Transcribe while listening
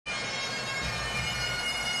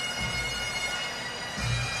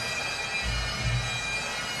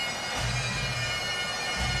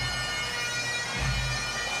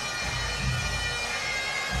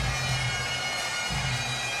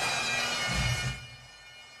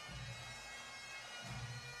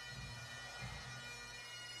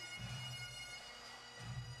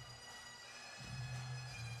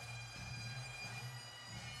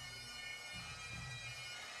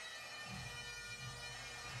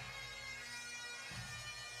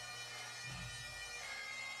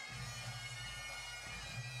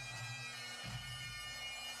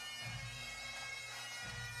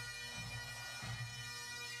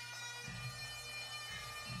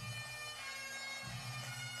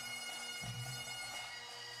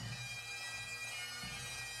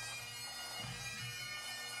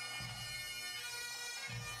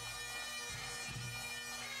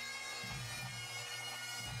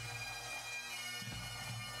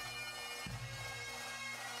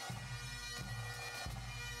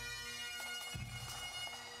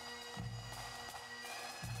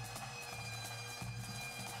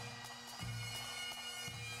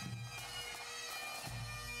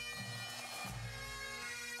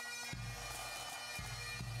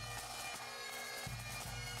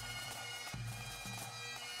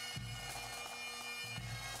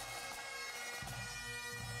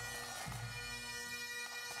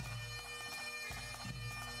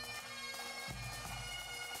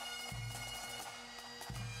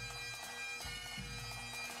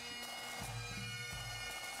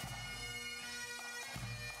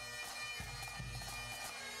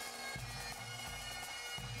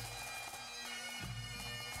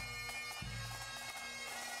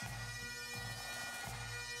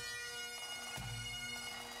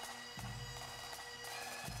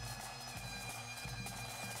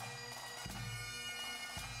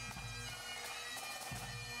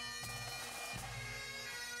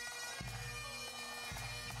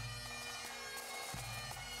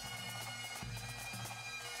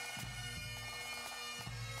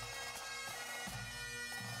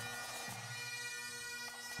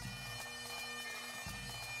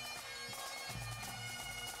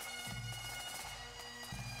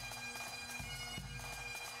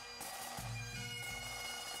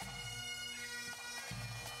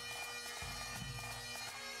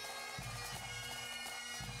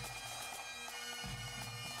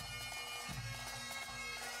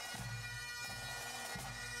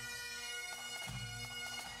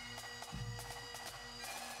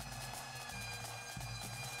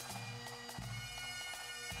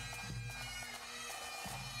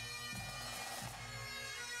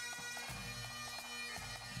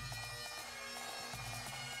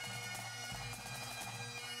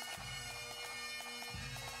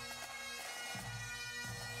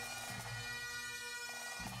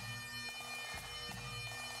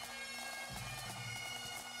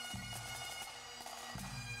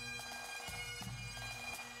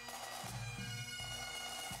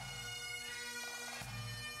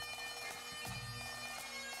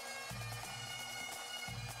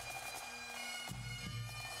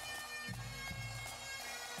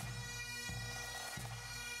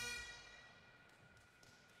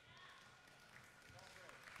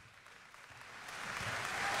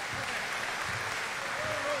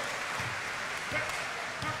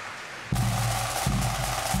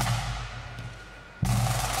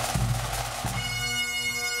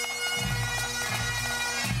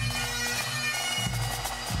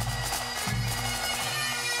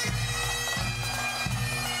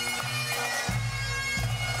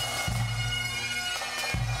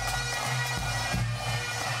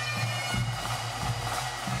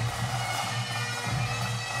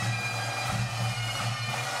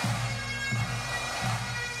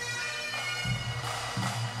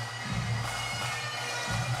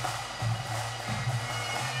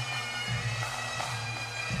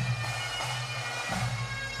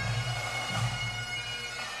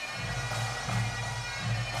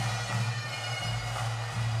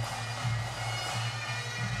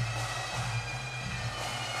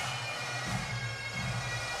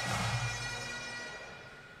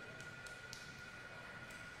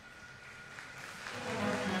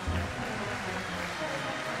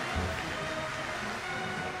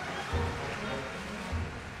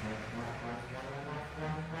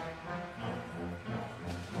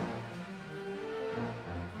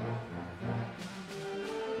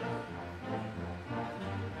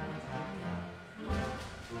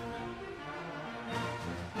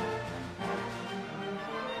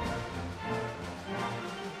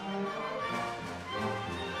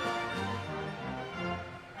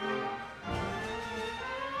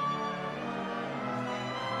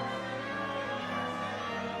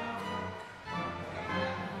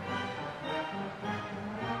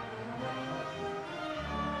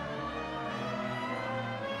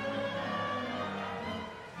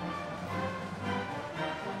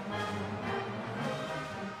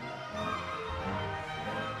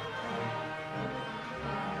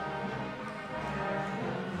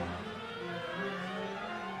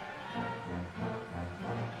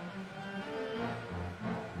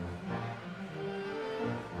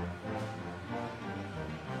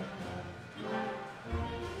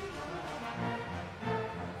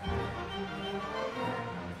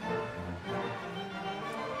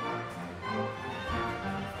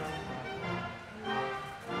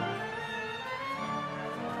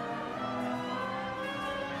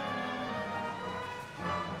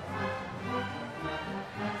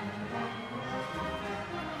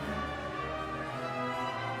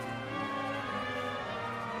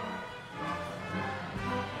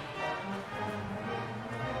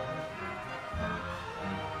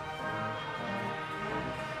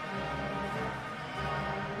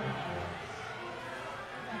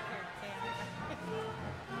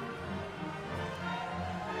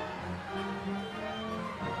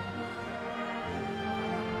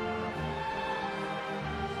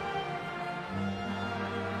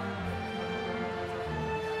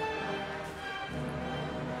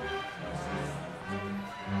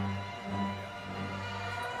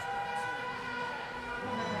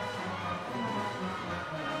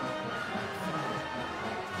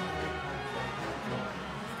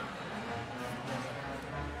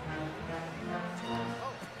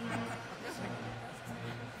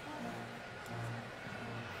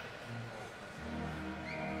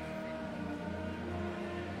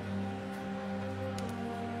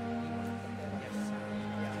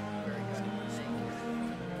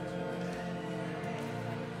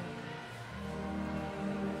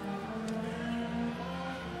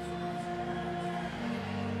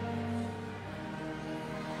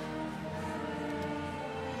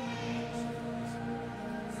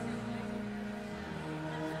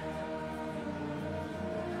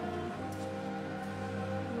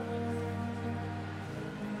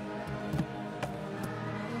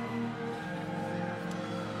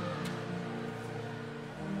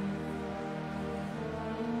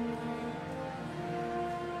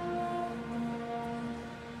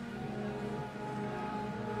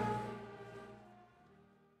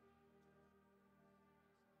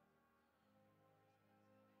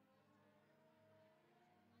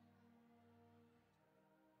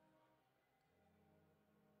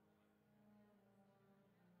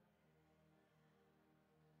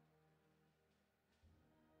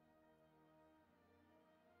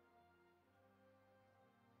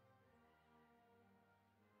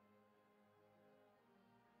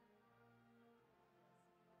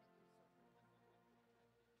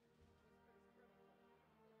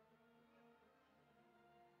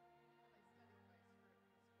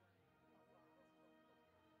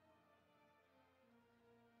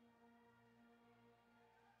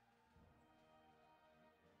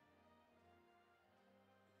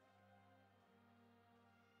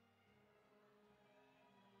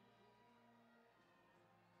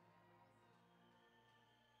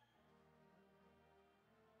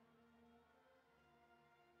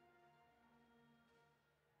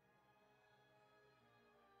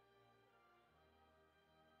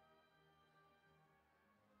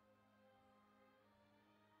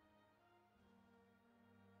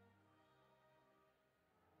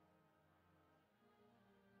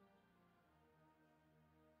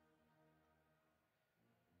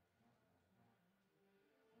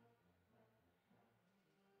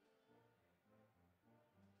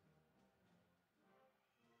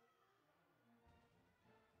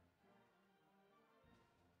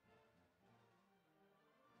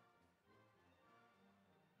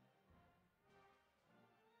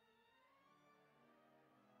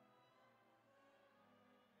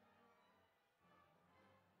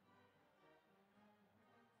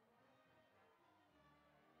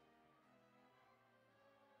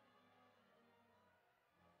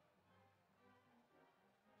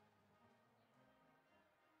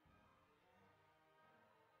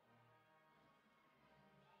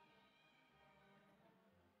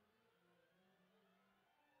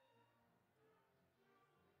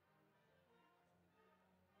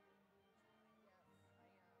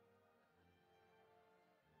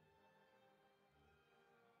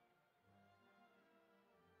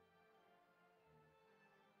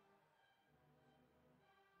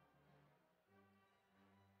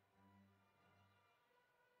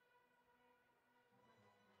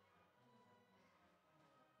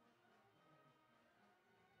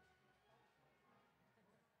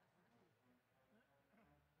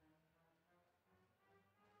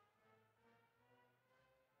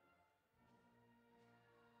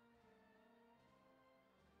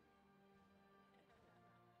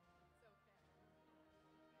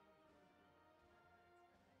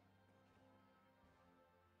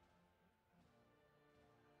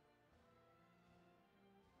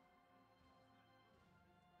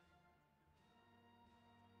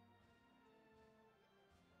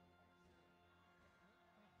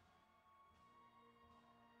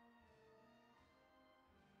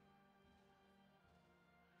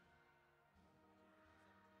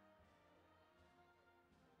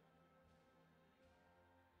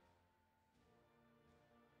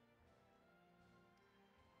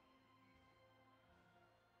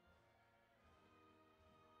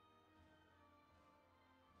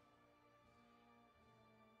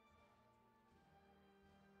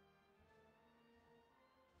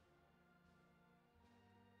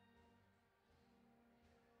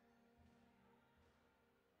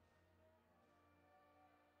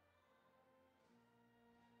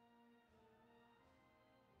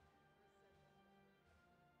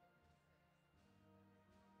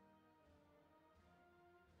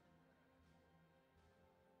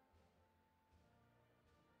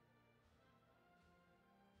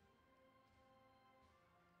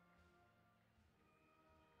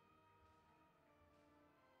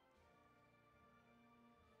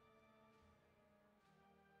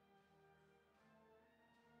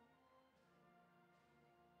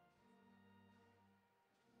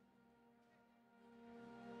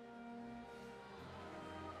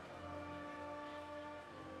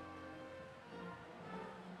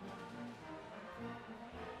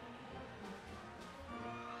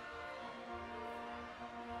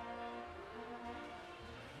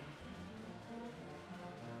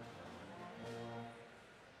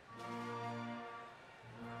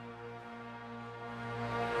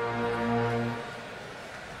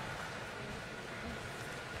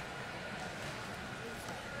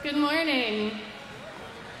Good morning.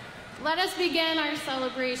 Let us begin our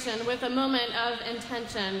celebration with a moment of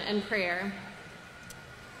intention and prayer.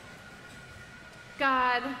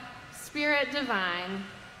 God, Spirit divine,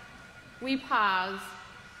 we pause,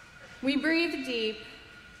 we breathe deep,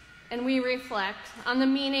 and we reflect on the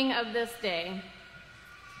meaning of this day.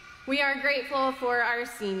 We are grateful for our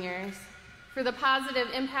seniors, for the positive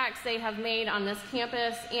impacts they have made on this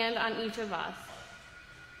campus and on each of us.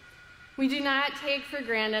 We do not take for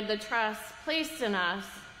granted the trust placed in us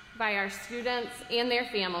by our students and their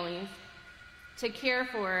families to care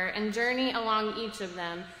for and journey along each of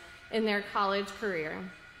them in their college career.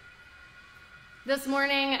 This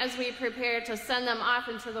morning, as we prepare to send them off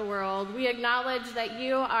into the world, we acknowledge that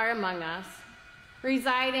you are among us,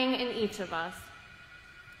 residing in each of us.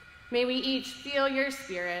 May we each feel your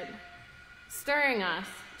spirit, stirring us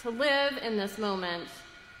to live in this moment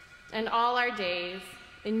and all our days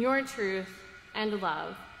in your truth and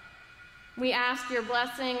love. We ask your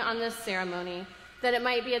blessing on this ceremony, that it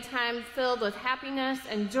might be a time filled with happiness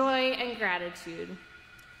and joy and gratitude.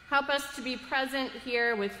 Help us to be present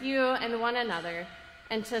here with you and one another,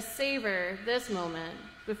 and to savor this moment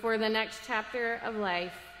before the next chapter of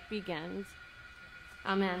life begins.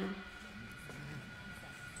 Amen.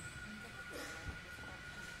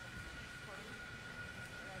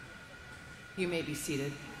 You may be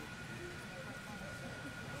seated.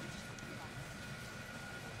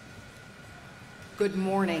 Good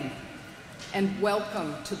morning, and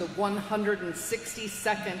welcome to the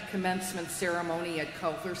 162nd Commencement Ceremony at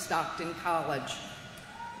Culver-Stockton College.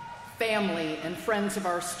 Family and friends of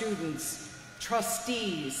our students,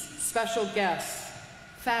 trustees, special guests,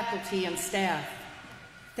 faculty and staff,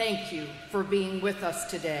 thank you for being with us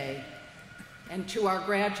today. And to our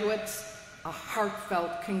graduates, a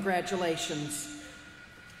heartfelt congratulations.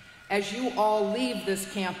 As you all leave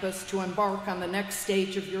this campus to embark on the next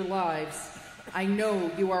stage of your lives, I know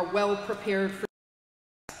you are well prepared for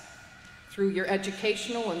through your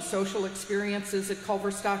educational and social experiences at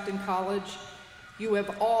Culver-Stockton College. You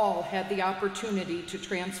have all had the opportunity to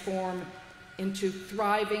transform into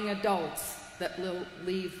thriving adults that will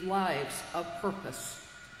leave lives of purpose.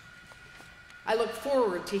 I look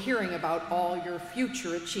forward to hearing about all your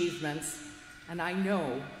future achievements, and I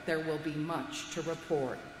know there will be much to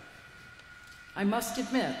report. I must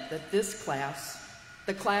admit that this class,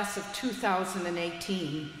 the class of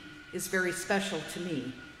 2018, is very special to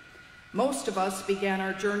me. Most of us began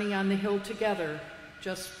our journey on the Hill together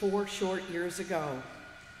just 4 short years ago.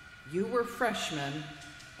 You were freshmen,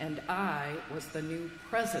 and I was the new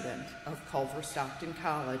president of Culver-Stockton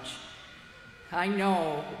College. I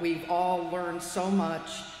know we've all learned so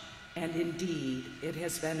much, and indeed, it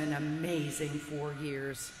has been an amazing 4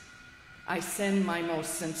 years. I send my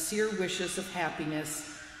most sincere wishes of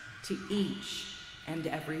happiness to each and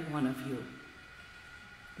every one of you.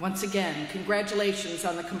 Once again, congratulations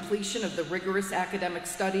on the completion of the rigorous academic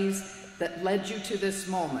studies that led you to this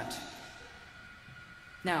moment.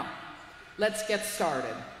 Now, let's get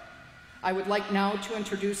started. I would like now to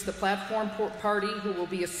introduce the platform party who will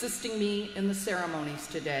be assisting me in the ceremonies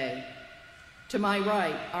today. To my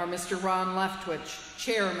right are Mr. Ron Leftwich,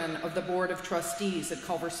 Chairman of the Board of Trustees at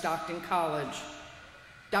Culver-Stockton College,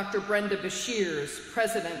 Dr. Brenda Beshears,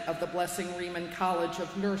 President of the Blessing-Riemann College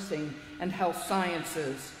of Nursing and Health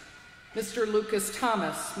Sciences, Mr. Lucas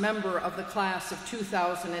Thomas, member of the class of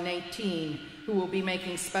 2018, who will be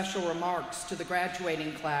making special remarks to the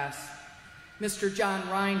graduating class, Mr. John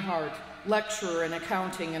Reinhardt, lecturer in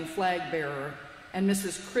accounting and flag bearer, and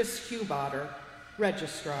Mrs. Chris Hubotter,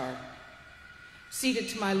 registrar. Seated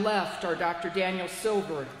to my left are Dr. Daniel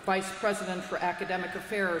Silver, Vice President for Academic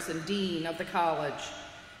Affairs and Dean of the college,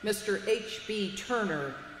 Mr. H.B.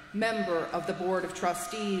 Turner, member of the Board of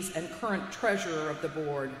Trustees and current treasurer of the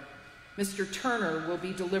board. Mr. Turner will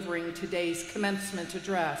be delivering today's commencement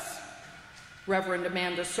address. Reverend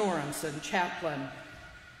Amanda Sorensen, chaplain.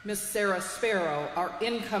 Ms. Sarah Sparrow, our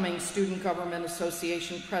incoming Student Government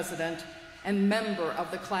Association president and member of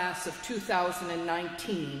the class of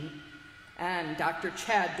 2019, and Dr.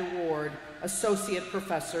 Chad DeWard, associate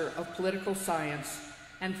professor of political science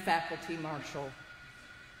and faculty marshal.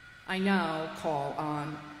 I now call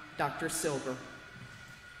on Dr. Silver.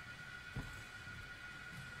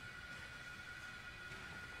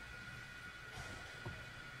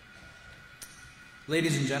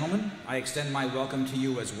 Ladies and gentlemen, I extend my welcome to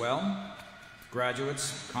you as well.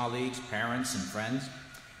 Graduates, colleagues, parents, and friends,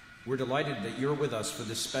 we're delighted that you're with us for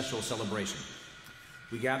this special celebration.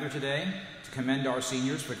 We gather today to commend our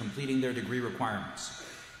seniors for completing their degree requirements.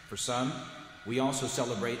 For some, we also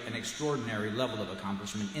celebrate an extraordinary level of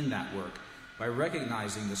accomplishment in that work by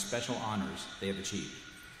recognizing the special honors they have achieved.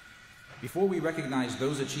 Before we recognize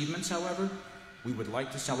those achievements, however, we would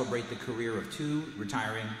like to celebrate the career of two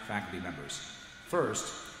retiring faculty members.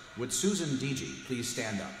 First, would Susan Deege please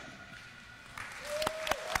stand up?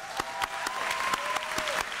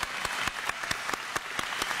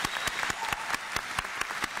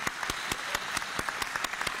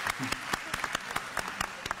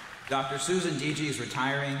 Dr. Susan Deege is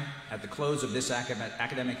retiring at the close of this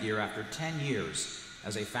academic year after 10 years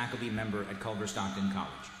as a faculty member at Culver-Stockton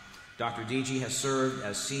College. Dr. Deege has served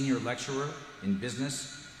as Senior Lecturer in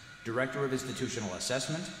Business, Director of Institutional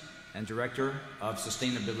Assessment, and Director of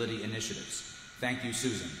Sustainability Initiatives. Thank you,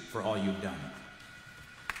 Susan, for all you've done.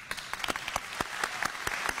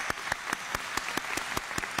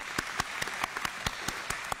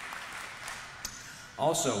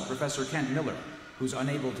 Also, Professor Kent Miller, who's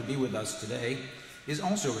unable to be with us today, is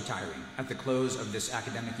also retiring at the close of this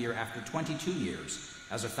academic year after 22 years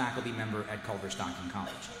as a faculty member at Culver-Stockton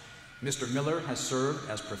College. Mr. Miller has served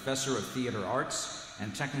as Professor of Theater Arts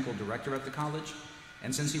and Technical Director at the college,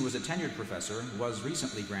 and since he was a tenured professor, was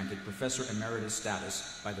recently granted Professor Emeritus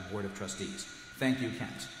status by the Board of Trustees. Thank you,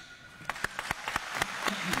 Kent.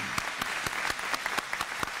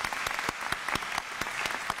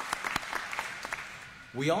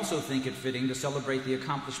 We also think it fitting to celebrate the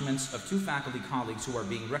accomplishments of two faculty colleagues who are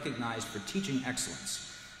being recognized for teaching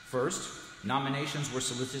excellence. First, nominations were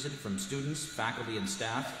solicited from students, faculty, and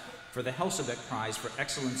staff for the Helsebeck Prize for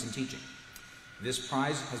Excellence in Teaching. This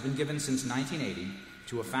prize has been given since 1980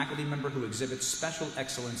 to a faculty member who exhibits special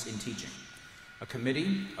excellence in teaching. A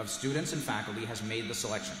committee of students and faculty has made the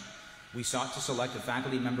selection. We sought to select a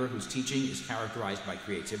faculty member whose teaching is characterized by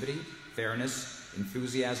creativity, fairness,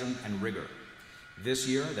 enthusiasm, and rigor. This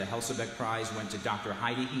year, the Helsebeck Prize went to Dr.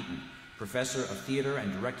 Heidi Eaton, Professor of Theater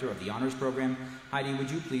and Director of the Honors Program. Heidi, would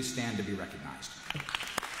you please stand to be recognized?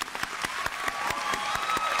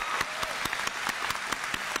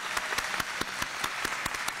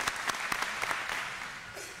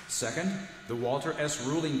 Second, the Walter S.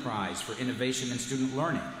 Ruling Prize for Innovation in Student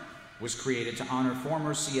Learning was created to honor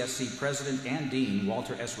former CSC President and Dean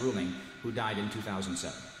Walter S. Ruling, who died in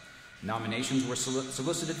 2007. Nominations were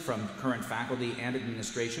solicited from current faculty and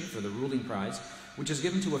administration for the Ruling Prize, which is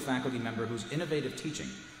given to a faculty member whose innovative teaching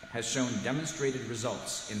has shown demonstrated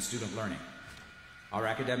results in student learning. Our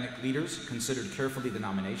academic leaders considered carefully the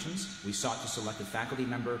nominations. We sought to select a faculty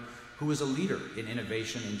member who is a leader in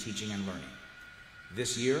innovation in teaching and learning.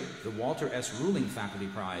 This year, the Walter S. Ruling Faculty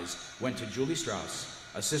Prize went to Julie Strauss,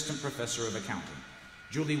 Assistant Professor of Accounting.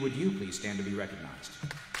 Julie, would you please stand to be recognized?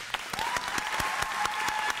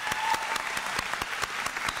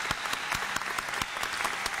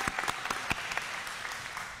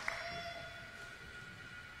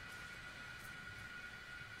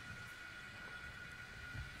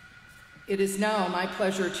 It is now my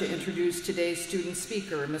pleasure to introduce today's student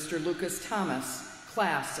speaker, Mr. Lucas Thomas,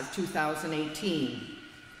 class of 2018.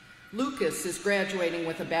 Lucas is graduating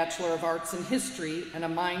with a Bachelor of Arts in History and a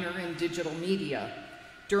minor in Digital Media.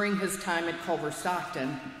 During his time at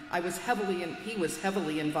Culver-Stockton, he was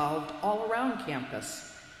heavily involved all around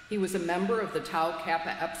campus. He was a member of the Tau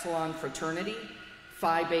Kappa Epsilon fraternity,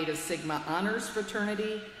 Phi Beta Sigma Honors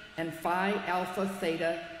Fraternity, and Phi Alpha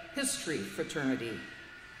Theta History Fraternity.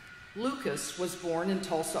 Lucas was born in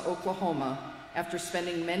Tulsa, Oklahoma. After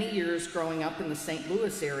spending many years growing up in the St.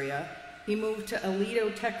 Louis area, he moved to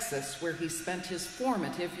Aledo, Texas, where he spent his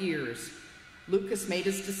formative years. Lucas made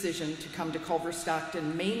his decision to come to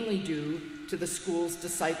Culver-Stockton mainly due to the school's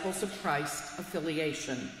Disciples of Christ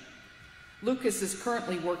affiliation. Lucas is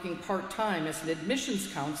currently working part-time as an admissions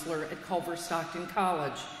counselor at Culver-Stockton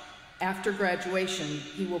College. After graduation,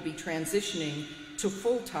 he will be transitioning to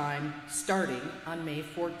full-time starting on May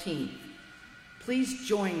 14th. Please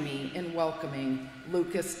join me in welcoming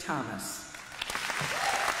Lucas Thomas.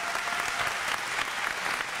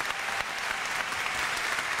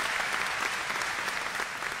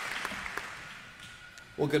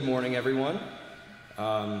 Well, good morning, everyone.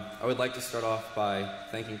 I would like to start off by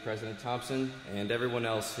thanking President Thompson and everyone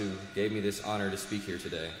else who gave me this honor to speak here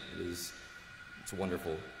today. It's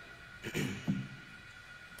wonderful.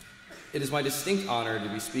 It is my distinct honor to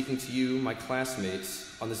be speaking to you, my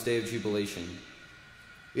classmates, on this day of jubilation.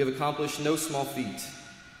 We have accomplished no small feat.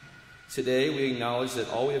 Today, we acknowledge that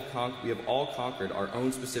we have all conquered our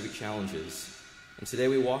own specific challenges. And today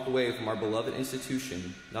we walk away from our beloved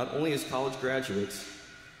institution, not only as college graduates,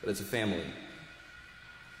 but as a family.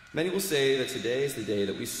 Many will say that today is the day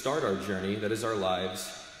that we start our journey, that is our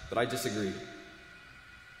lives, but I disagree.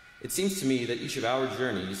 It seems to me that each of our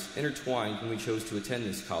journeys intertwined when we chose to attend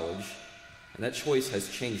this college, and that choice has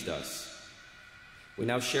changed us. We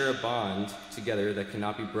now share a bond together that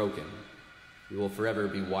cannot be broken, We will forever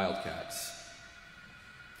be Wildcats.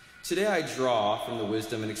 Today I draw from the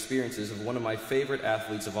wisdom and experiences of one of my favorite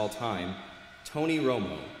athletes of all time, Tony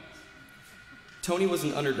Romo. Tony was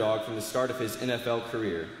an underdog from the start of his NFL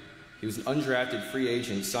career. He was an undrafted free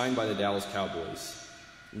agent signed by the Dallas Cowboys.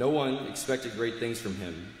 No one expected great things from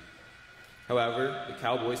him. However, the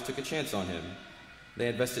Cowboys took a chance on him. They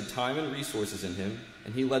invested time and resources in him,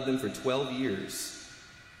 and he led them for 12 years.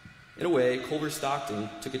 In a way, Culver-Stockton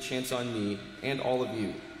took a chance on me and all of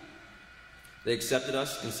you. They accepted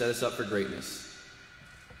us and set us up for greatness.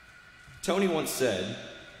 Tony once said,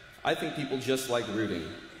 "I think people just like rooting.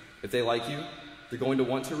 If they like you, they're going to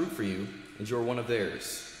want to root for you, and you're one of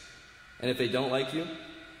theirs. And if they don't like you,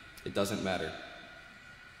 it doesn't matter."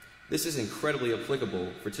 This is incredibly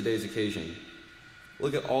applicable for today's occasion.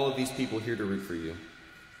 Look at all of these people here to root for you.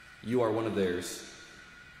 You are one of theirs.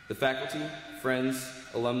 The faculty, friends,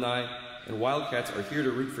 alumni, and Wildcats are here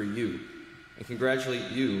to root for you and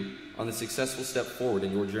congratulate you on the successful step forward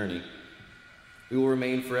in your journey. We will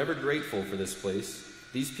remain forever grateful for this place,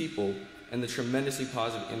 these people, and the tremendously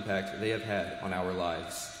positive impact they have had on our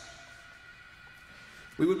lives.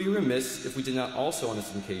 We would be remiss if we did not also on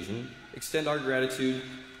this occasion extend our gratitude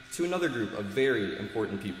to another group of very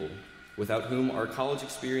important people, without whom our college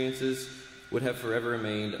experiences would have forever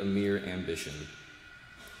remained a mere ambition.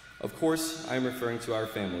 Of course, I am referring to our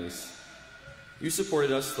families. You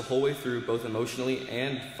supported us the whole way through, both emotionally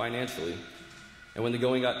and financially. And when the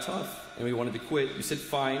going got tough and we wanted to quit, you said,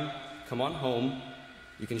 "Fine, come on home.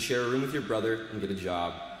 You can share a room with your brother and get a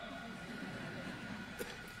job."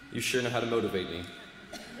 You sure know how to motivate me.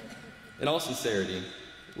 In all sincerity,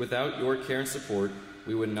 without your care and support,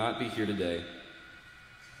 we would not be here today.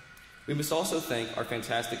 We must also thank our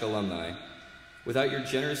fantastic alumni. Without your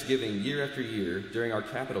generous giving year after year during our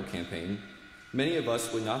capital campaign, many of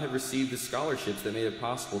us would not have received the scholarships that made it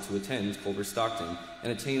possible to attend Culver-Stockton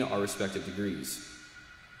and attain our respective degrees.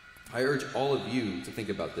 I urge all of you to think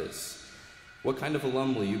about this. What kind of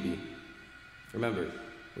alum will you be? Remember,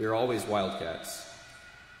 we are always Wildcats.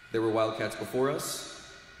 There were Wildcats before us.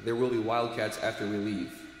 There will be Wildcats after we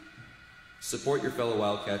leave. Support your fellow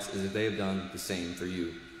Wildcats as if they have done the same for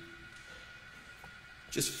you.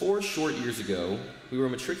 Just 4 short years ago, we were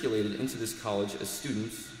matriculated into this college as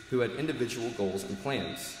students who had individual goals and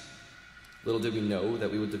plans. Little did we know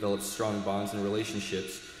that we would develop strong bonds and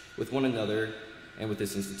relationships with one another and with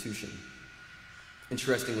this institution.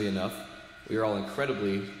 Interestingly enough, we are all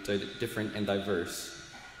incredibly different and diverse.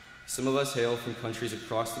 Some of us hail from countries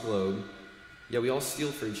across the globe, yet we all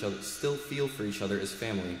still feel for each other as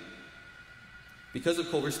family. Because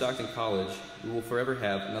of Culver-Stockton College, we will forever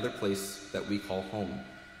have another place that we call home.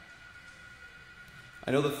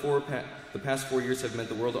 I know the past 4 years have meant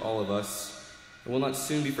the world to all of us and will not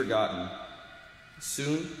soon be forgotten.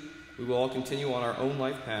 Soon, we will all continue on our own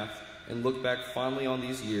life path and look back fondly on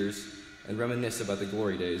these years and reminisce about the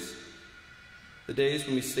glory days. The days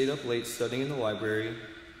when we stayed up late studying in the library,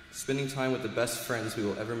 spending time with the best friends we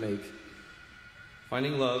will ever make,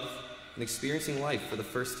 finding love and experiencing life for the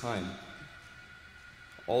first time.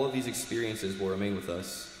 All of these experiences will remain with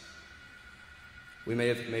us. We may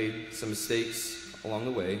have made some mistakes along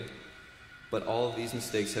the way, but all of these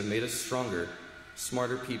mistakes have made us stronger,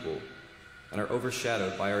 smarter people, and are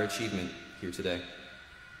overshadowed by our achievement here today.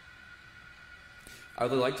 I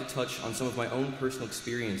would like to touch on some of my own personal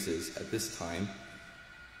experiences at this time.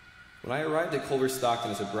 When I arrived at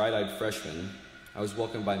Culver-Stockton as a bright-eyed freshman, I was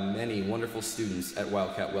welcomed by many wonderful students at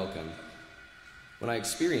Wildcat Welcome. When I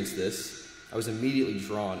experienced this, I was immediately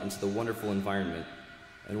drawn into the wonderful environment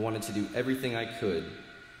and wanted to do everything I could.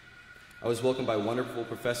 I was welcomed by wonderful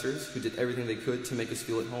professors who did everything they could to make us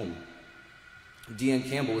feel at home. Deanne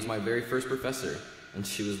Campbell was my very first professor, and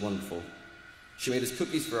she was wonderful. She made us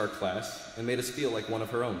cookies for our class and made us feel like one of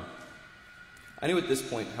her own. I knew at this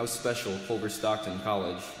point how special Culver-Stockton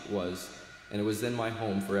College was, and it was then my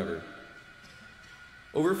home forever.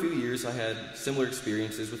 Over a few years, I had similar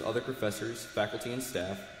experiences with other professors, faculty, and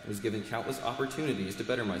staff, and was given countless opportunities to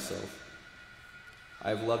better myself. I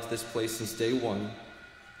have loved this place since day one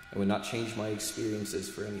and would not change my experiences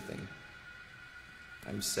for anything.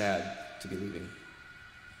 I'm sad to be leaving.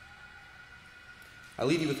 I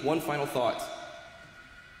leave you with one final thought.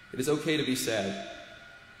 It is okay to be sad.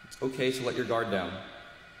 It's okay to let your guard down.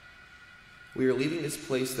 We are leaving this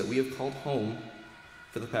place that we have called home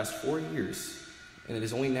for the past 4 years, and it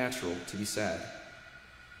is only natural to be sad.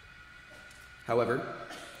 However,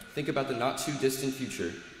 think about the not-too-distant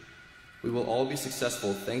future. We will all be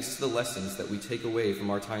successful thanks to the lessons that we take away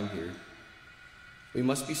from our time here. We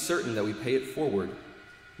must be certain that we pay it forward,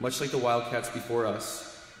 much like the Wildcats before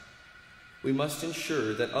us. We must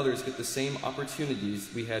ensure that others get the same opportunities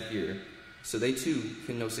we had here, so they too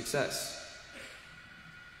can know success.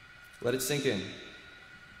 Let it sink in.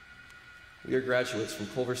 We are graduates from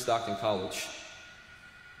Culver-Stockton College.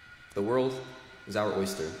 The world is our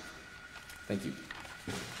oyster. Thank you.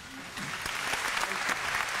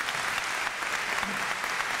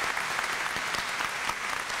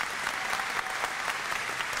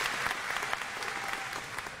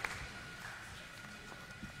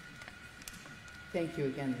 Thank you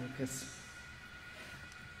again, Lucas.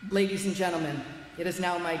 Ladies and gentlemen, it is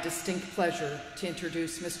now my distinct pleasure to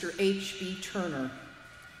introduce Mr. H.B. Turner.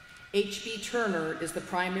 H.B. Turner is the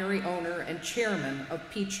primary owner and chairman of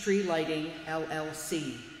Peachtree Lighting,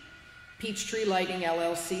 LLC. Peachtree Lighting,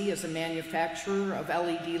 LLC is a manufacturer of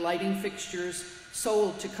LED lighting fixtures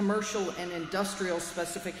sold to commercial and industrial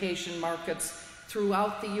specification markets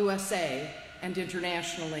throughout the USA and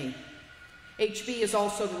internationally. HB is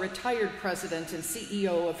also the retired president and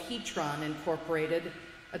CEO of Heatron Incorporated,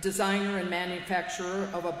 a designer and manufacturer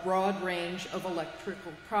of a broad range of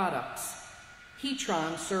electrical products.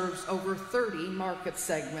 Heatron serves over 30 market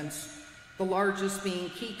segments, the largest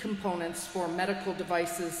being key components for medical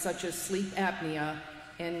devices such as sleep apnea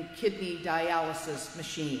and kidney dialysis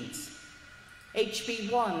machines.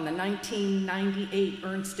 HB won the 1998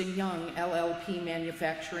 Ernst & Young LLP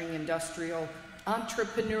Manufacturing Industrial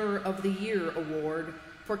Entrepreneur of the Year Award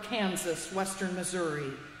for Kansas, Western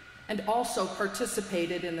Missouri, and also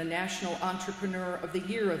participated in the National Entrepreneur of the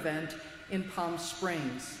Year event in Palm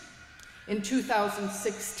Springs. In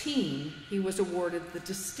 2016, he was awarded the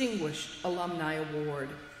Distinguished Alumni Award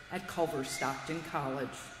at Culver-Stockton College.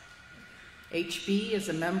 HB is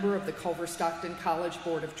a member of the Culver-Stockton College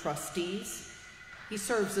Board of Trustees. He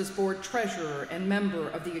serves as board treasurer and member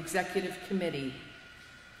of the executive committee.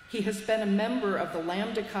 He has been a member of the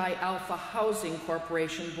Lambda Chi Alpha Housing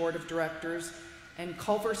Corporation Board of Directors and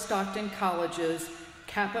Culver-Stockton College's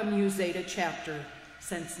Kappa Mu Zeta chapter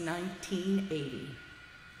since 1980.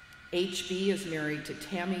 HB is married to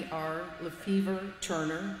Tammy R. Lefevre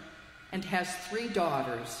Turner and has 3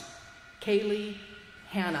 daughters, Kaylee,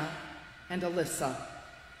 Hannah, and Alyssa.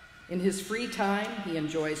 In his free time, he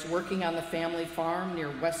enjoys working on the family farm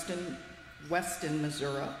near Weston,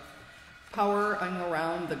 Missouri, powering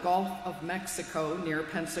around the Gulf of Mexico near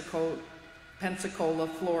Pensacola,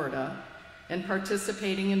 Florida, and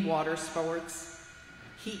participating in water sports.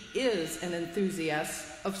 He is an enthusiast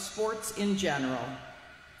of sports in general.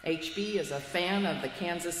 HB is a fan of the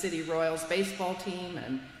Kansas City Royals baseball team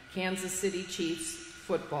and Kansas City Chiefs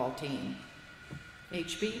football team.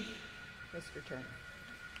 HB, Mr. Turner.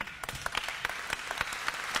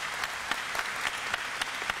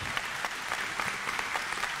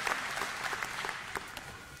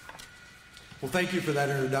 Well, thank you for that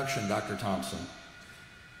introduction, Dr. Thompson.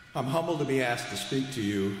 I'm humbled to be asked to speak to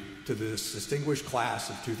you, to this distinguished class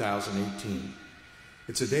of 2018.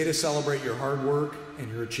 It's a day to celebrate your hard work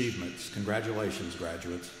and your achievements. Congratulations,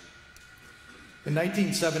 graduates. In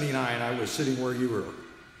 1979, I was sitting where you were.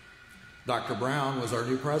 Dr. Brown was our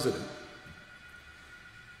new president.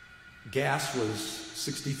 Gas was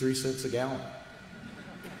 63 cents a gallon.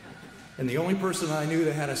 And the only person I knew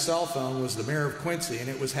that had a cell phone was the mayor of Quincy, and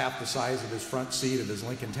it was half the size of his front seat of his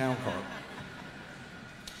Lincoln Town Car.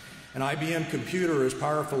 An IBM computer as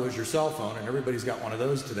powerful as your cell phone, and everybody's got one of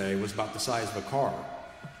those today, was about the size of a car.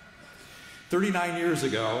 39 years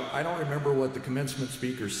ago, I don't remember what the commencement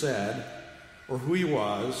speaker said, or who he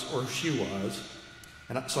was, or she was,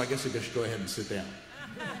 and so I guess I should go ahead and sit down.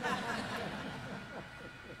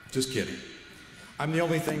 Just kidding. I'm the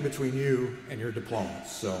only thing between you and your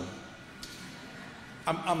diplomas, so.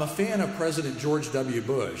 I'm a fan of President George W.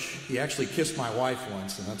 Bush. He actually kissed my wife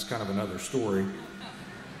once, and that's kind of another story.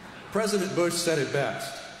 President Bush said it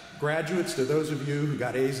best. Graduates, to those of you who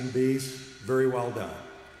got A's and B's, very well done.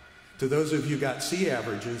 To those of you who got C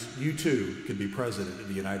averages, you too could be president of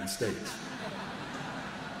the United States.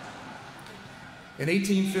 In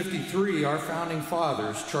 1853, our founding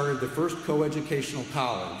fathers chartered the first coeducational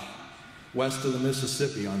college west of the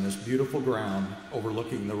Mississippi on this beautiful ground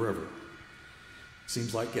overlooking the river.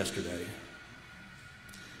 Seems like yesterday.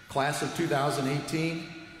 Class of 2018,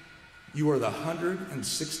 you are the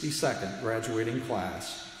 162nd graduating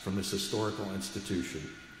class from this historical institution.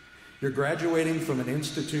 You're graduating from an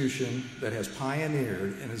institution that has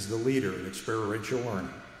pioneered and is the leader in experiential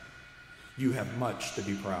learning. You have much to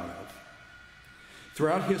be proud of.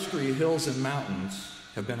 Throughout history, hills and mountains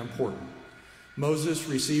have been important. Moses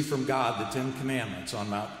received from God the 10 Commandments on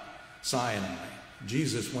Mount Sinai.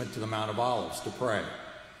 Jesus went to the Mount of Olives to pray.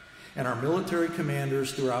 And our military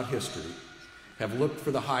commanders throughout history have looked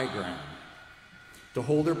for the high ground. to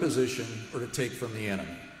hold their position, or to take from the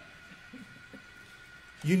enemy.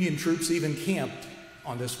 Union troops even camped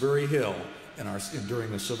on this very hill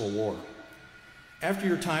during the Civil War. After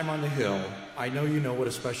your time on the Hill, I know you know what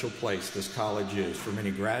a special place this college is for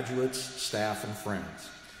many graduates, staff, and friends.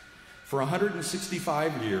 For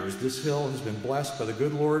 165 years, this hill has been blessed by the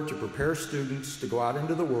good Lord to prepare students to go out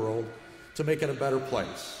into the world to make it a better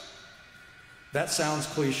place. That sounds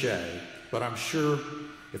cliche, but I'm sure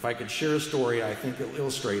if I could share a story, I think it'll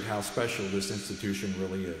illustrate how special this institution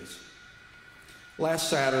really is. Last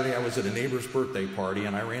Saturday, I was at a neighbor's birthday party,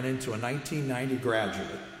 and I ran into a 1990 graduate.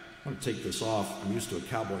 I'm going to take this off. I'm used to a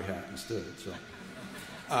cowboy hat instead. So,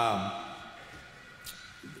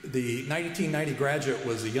 the 1990 graduate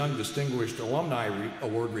was a young Distinguished Alumni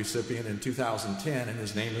Award recipient in 2010, and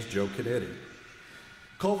his name is Joe Cadetti.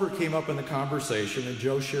 Culver came up in the conversation, and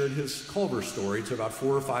Joe shared his Culver story to about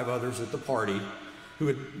 4 or 5 others at the party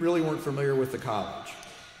who really weren't familiar with the college.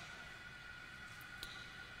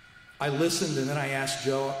 I listened, and then I asked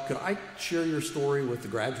Joe, could I share your story with the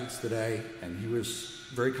graduates today? And he was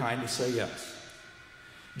very kind to say yes.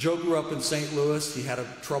 Joe grew up in St. Louis. He had a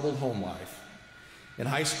troubled home life. In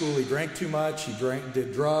high school, he drank too much,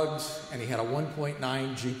 did drugs, and he had a 1.9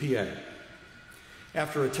 GPA.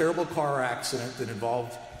 After a terrible car accident that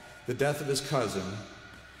involved the death of his cousin,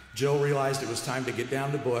 Joe realized it was time to get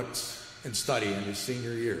down to books and study in his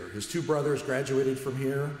senior year. His 2 brothers graduated from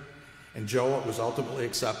here, and Joe was ultimately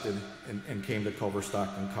accepted and came to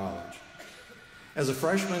Culver-Stockton College. As a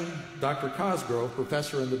freshman, Dr. Cosgrove,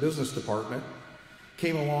 professor in the business department,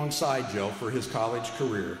 came alongside Joe for his college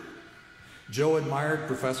career. Joe admired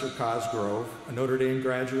Professor Cosgrove, a Notre Dame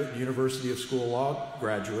graduate and University of School of Law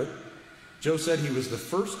graduate. Joe said he was the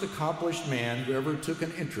first accomplished man who ever took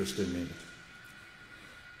an interest in me.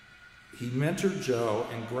 He mentored Joe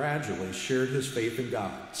and gradually shared his faith in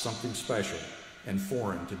God, something special and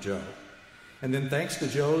foreign to Joe. And then thanks to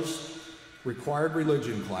Joe's required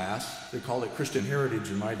religion class, they called it Christian Heritage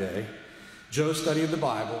in my day, Joe studied the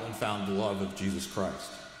Bible and found the love of Jesus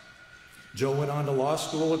Christ. Joe went on to law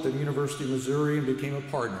school at the University of Missouri and became a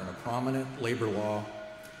partner in a prominent labor law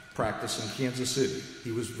practice in Kansas City.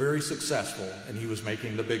 He was very successful, and he was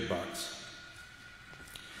making the big bucks.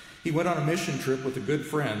 He went on a mission trip with a good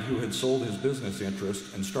friend who had sold his business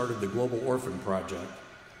interest and started the Global Orphan Project.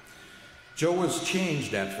 Joe was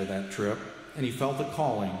changed after that trip, and he felt a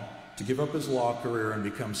calling to give up his law career and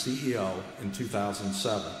become CEO in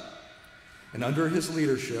 2007. And under his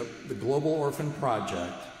leadership, the Global Orphan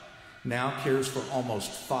Project now cares for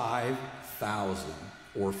almost 5,000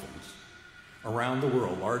 orphans around the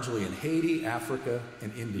world, largely in Haiti, Africa,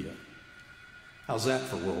 and India. How's that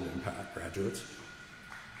for world impact, graduates?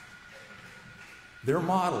 Their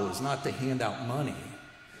model is not to hand out money,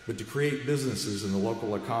 but to create businesses in the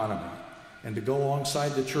local economy and to go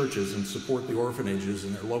alongside the churches and support the orphanages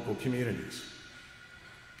in their local communities.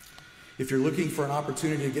 If you're looking for an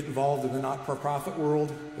opportunity to get involved in the not-for-profit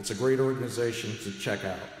world, it's a great organization to check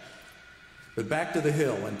out. But back to the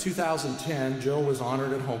Hill. In 2010, Joe was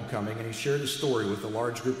honored at homecoming, and he shared his story with a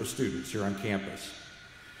large group of students here on campus.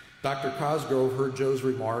 Dr. Cosgrove heard Joe's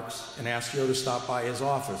remarks and asked Joe to stop by his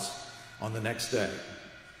office on the next day.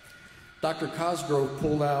 Dr. Cosgrove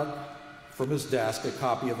pulled out from his desk a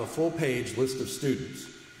copy of a full-page list of students.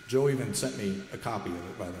 Joe even sent me a copy of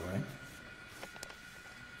it, by the way.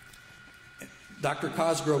 Dr.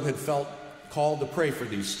 Cosgrove had felt called to pray for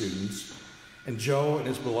these students, and Joe and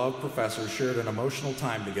his beloved professor shared an emotional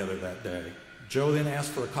time together that day. Joe then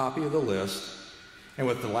asked for a copy of the list, and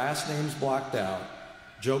with the last names blocked out,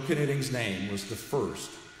 Joe Knitting's name was the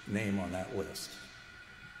first name on that list.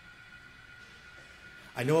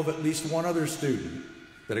 I know of at least one other student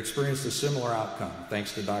that experienced a similar outcome,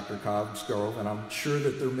 thanks to Dr. Cosgrove, and I'm sure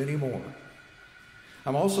that there are many more.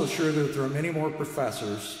 I'm also sure that there are many more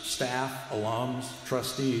professors, staff, alums,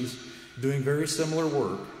 trustees doing very similar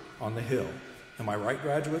work on the Hill. Am I right,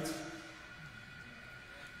 graduates?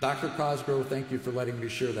 Dr. Cosgrove, thank you for letting me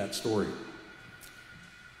share that story.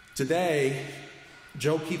 Today,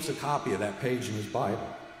 Joe keeps a copy of that page in his Bible.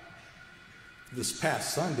 This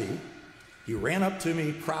past Sunday, he ran up to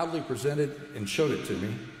me, proudly presented and showed it to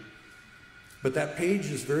me. But that page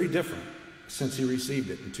is very different since he received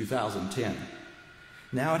it in 2010.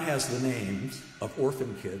 Now it has the names of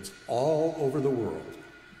orphan kids all over the world.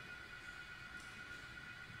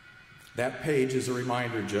 That page is a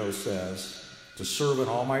reminder, Joe says, to serve an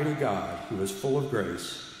almighty God who is full of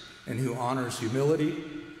grace and who honors humility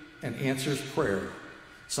and answers prayer,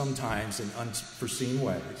 sometimes in unforeseen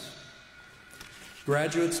ways.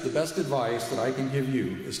 Graduates, the best advice that I can give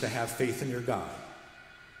you is to have faith in your God.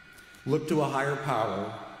 Look to a higher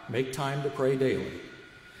power, make time to pray daily.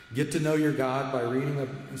 Get to know your God by reading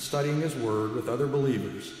and studying His Word with other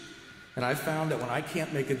believers. And I've found that when I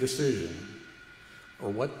can't make a decision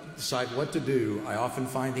or decide what to do, I often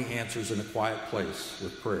find the answers in a quiet place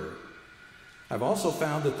with prayer. I've also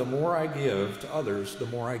found that the more I give to others, the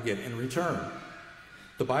more I get in return.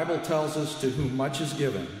 The Bible tells us to whom much is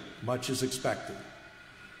given, much is expected.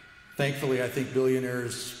 Thankfully, I think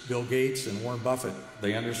billionaires Bill Gates and Warren Buffett,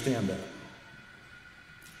 they understand that.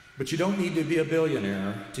 But you don't need to be a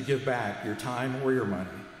billionaire to give back your time or your money.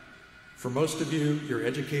 For most of you, your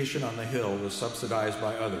education on the Hill is subsidized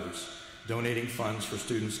by others, donating funds for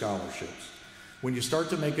student scholarships. When you start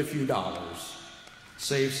to make a few dollars,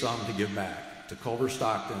 save some to give back to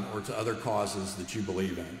Culver-Stockton or to other causes that you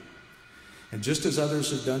believe in. And just as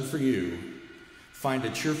others have done for you, find a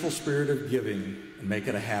cheerful spirit of giving and make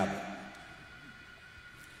it a habit.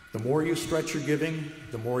 The more you stretch your giving,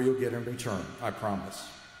 the more you'll get in return, I promise.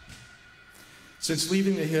 Since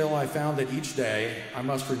leaving the Hill, I found that each day I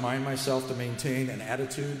must remind myself to maintain an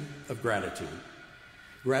attitude of gratitude.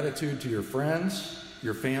 Gratitude to your friends,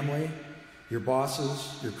 your family, your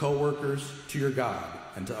bosses, your coworkers, to your God,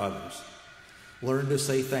 and to others. Learn to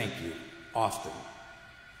say thank you often.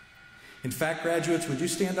 In fact, graduates, would you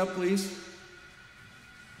stand up, please?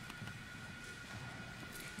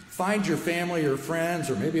 Find your family or friends,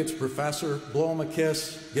 or maybe it's a professor, blow them a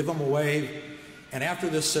kiss, give them a wave, and after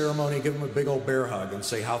this ceremony, give them a big old bear hug and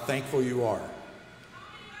say how thankful you are.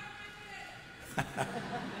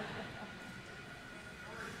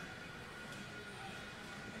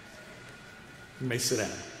 You may sit down.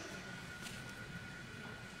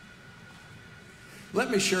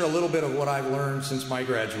 Let me share a little bit of what I've learned since my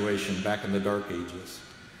graduation back in the dark ages.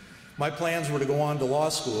 My plans were to go on to law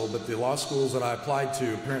school, but the law schools that I applied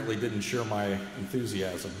to apparently didn't share my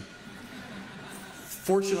enthusiasm.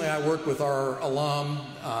 Fortunately, I worked with our alum,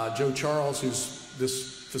 Joe Charles, who's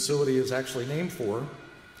this facility is actually named for.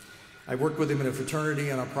 I worked with him in a fraternity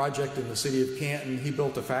on a project in the city of Canton. He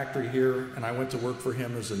built a factory here, and I went to work for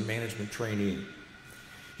him as a management trainee.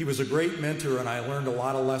 He was a great mentor, and I learned a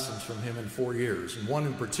lot of lessons from him in 4 years. And one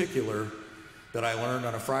in particular that I learned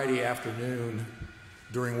on a Friday afternoon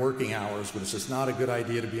during working hours was it's not a good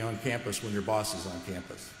idea to be on campus when your boss is on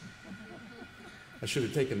campus. I should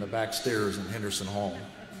have taken the back stairs in Henderson Hall.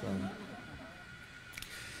 So.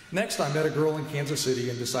 Next, I met a girl in Kansas City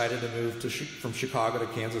and decided to move from Chicago to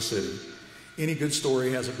Kansas City. Any good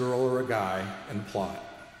story has a girl or a guy in the plot.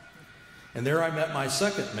 And there I met my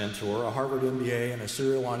second mentor, a Harvard MBA and a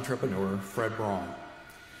serial entrepreneur, Fred Braun.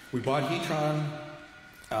 We bought Hetron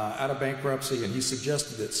out of bankruptcy, and he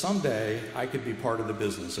suggested that someday I could be part of the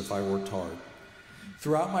business if I worked hard.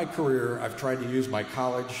 Throughout my career, I've tried to use my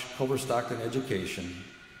college, Culver-Stockton education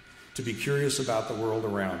to be curious about the world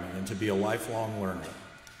around me and to be a lifelong learner.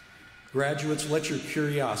 Graduates, let your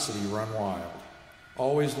curiosity run wild.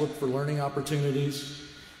 Always look for learning opportunities.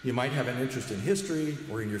 You might have an interest in history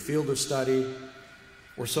or in your field of study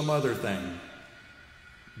or some other thing,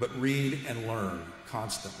 but read and learn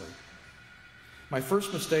constantly. My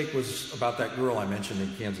first mistake was about that girl I mentioned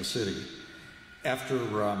in Kansas City. After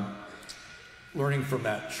learning from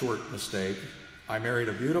that short mistake, I married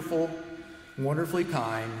a beautiful, wonderfully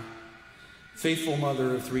kind, faithful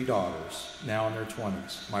mother of 3 daughters, now in their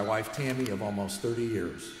 20s, my wife Tammy of almost 30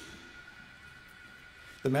 years.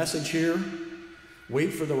 The message here,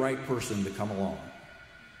 wait for the right person to come along.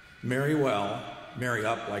 Marry well, marry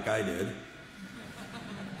up like I did.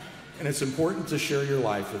 And it's important to share your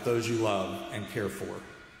life with those you love and care for.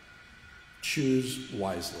 Choose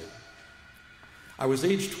wisely. I was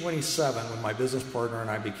age 27 when my business partner and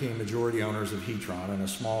I became majority owners of Hetron in a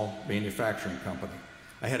small manufacturing company.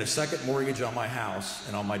 I had a second mortgage on my house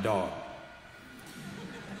and on my dog.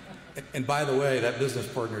 And by the way, that business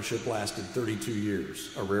partnership lasted 32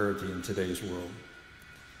 years, a rarity in today's world.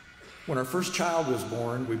 When our first child was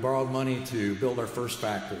born, we borrowed money to build our first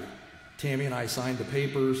factory. Tammy and I signed the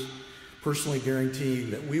papers, personally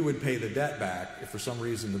guaranteeing that we would pay the debt back if for some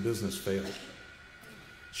reason the business failed.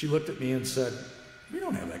 She looked at me and said, "We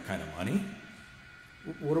don't have that kind of money.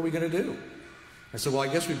 What are we going to do?" I said, "Well, I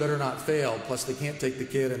guess we better not fail, plus they can't take the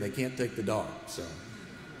kid and they can't take the dog." So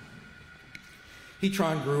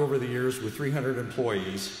Hetron grew over the years with 300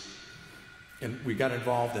 employees, and we got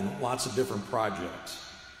involved in lots of different projects.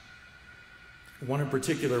 One in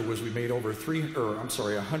particular was we made over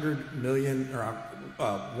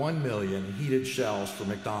 1 million heated shells for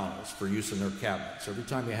McDonald's for use in their cabinets. Every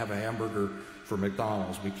time you have a hamburger for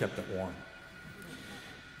McDonald's, we kept it warm.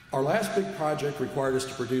 Our last big project required us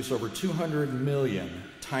to produce over 200 million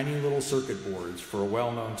tiny little circuit boards for a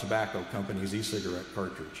well-known tobacco company's e-cigarette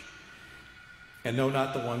cartridge. And no,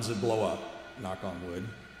 not the ones that blow up, knock on wood.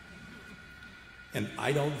 And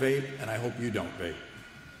I don't vape, and I hope you don't vape.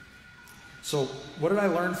 So what did I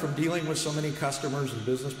learn from dealing with so many customers and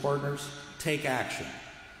business partners? Take action.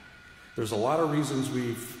 There's a lot of reasons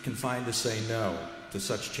we can find to say no to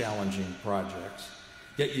such challenging projects.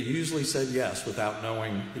 Yet you usually said yes without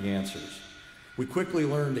knowing the answers. We quickly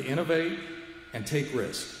learned to innovate and take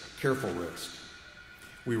risk, careful risk.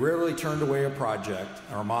 We rarely turned away a project.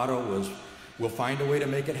 Our motto was, we'll find a way to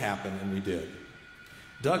make it happen, and we did.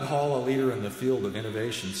 Doug Hall, a leader in the field of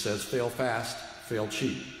innovation, says, fail fast, fail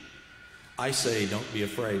cheap. I say, don't be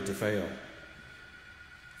afraid to fail.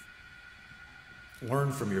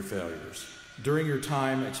 Learn from your failures. During your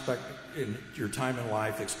time in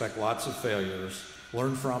life, expect lots of failures.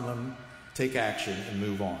 Learn from them, take action, and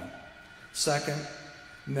move on. Second,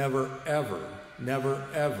 never, ever, never,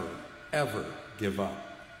 ever, ever give up.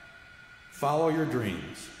 Follow your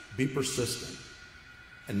dreams, be persistent,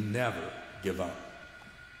 and never give up.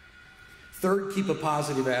 Third, keep a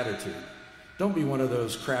positive attitude. Don't be one of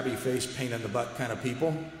those crabby-faced, pain-in-the-butt kind of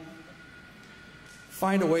people.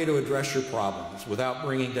 Find a way to address your problems without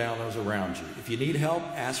bringing down those around you. If you need help,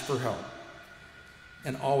 ask for help.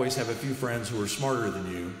 And always have a few friends who are smarter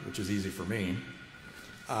than you, which is easy for me.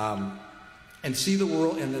 And see the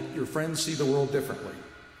world, and that your friends see the world differently.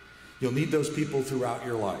 You'll need those people throughout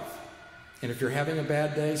your life. And if you're having a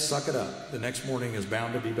bad day, suck it up. The next morning is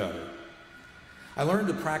bound to be better. I learned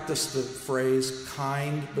to practice the phrase,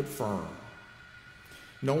 kind but firm.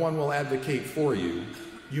 No one will advocate for you.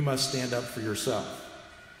 You must stand up for yourself.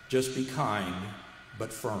 Just be kind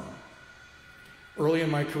but firm. Early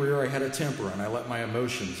in my career, I had a temper, and I let my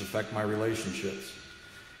emotions affect my relationships.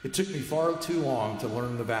 It took me far too long to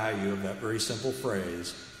learn the value of that very simple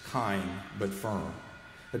phrase, kind but firm.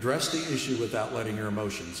 Address the issue without letting your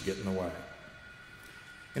emotions get in the way.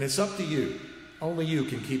 And it's up to you. Only you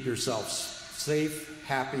can keep yourself safe,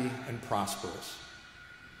 happy, and prosperous.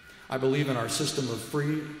 I believe in our system of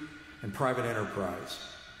free and private enterprise.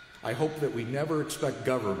 I hope that we never expect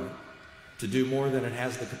government to do more than it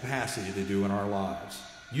has the capacity to do in our lives.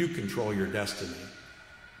 You control your destiny,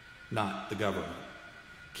 not the government.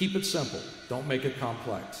 Keep it simple. Don't make it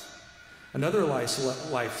complex. Another life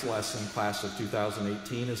lesson, class of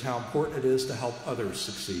 2018, is how important it is to help others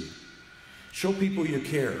succeed. Show people you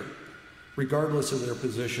care, regardless of their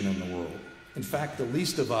position in the world. In fact, the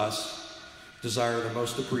least of us desire the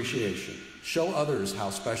most appreciation. Show others how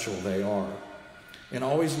special they are. And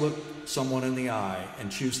always look someone in the eye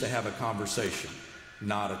and choose to have a conversation,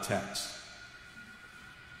 not a text.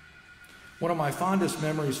 One of my fondest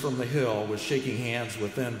memories from the Hill was shaking hands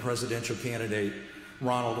with then presidential candidate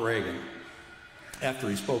Ronald Reagan after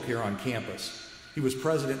he spoke here on campus. He was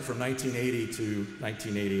president from 1980 to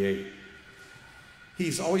 1988.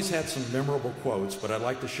 He's always had some memorable quotes, but I'd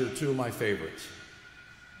like to share two of my favorites.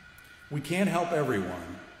 We can't help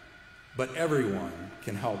everyone, but everyone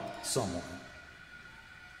can help someone.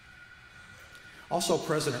 Also,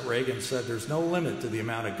 President Reagan said there's no limit to the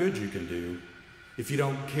amount of good you can do if you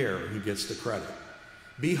don't care who gets the credit.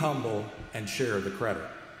 Be humble and share the credit.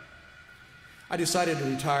 I decided to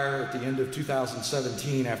retire at the end of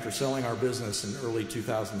 2017 after selling our business in early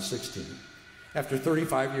 2016. After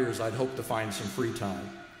 35 years, I'd hoped to find some free time.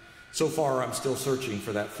 So far, I'm still searching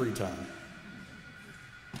for that free time.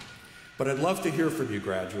 But I'd love to hear from you,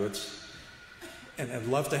 graduates, and I'd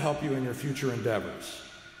love to help you in your future endeavors.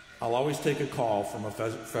 I'll always take a call from a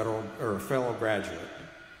fellow graduate.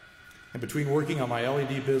 And between working on my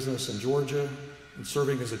LED business in Georgia and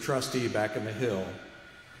serving as a trustee back in the Hill,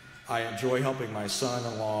 I enjoy helping my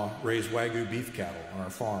son-in-law raise Wagyu beef cattle on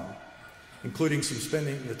our farm, including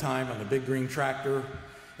spending the time on the big green tractor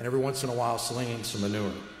and every once in a while slinging some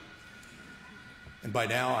manure. And by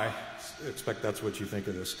now, I expect that's what you think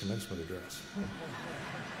of this commencement address.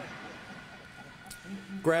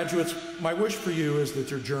 Graduates, my wish for you is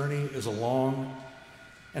that your journey is a long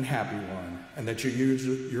and happy one, and that you use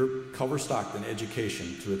your Culver-Stockton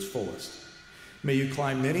education to its fullest. May you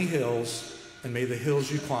climb many hills, and may the hills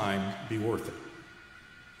you climb be worth it.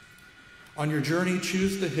 On your journey,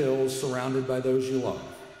 choose the hills surrounded by those you love.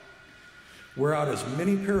 Wear out as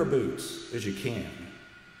many pair of boots as you can.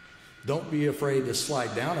 Don't be afraid to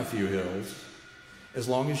slide down a few hills, as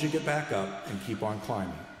long as you get back up and keep on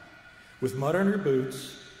climbing. With mud on your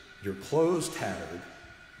boots, your clothes tattered,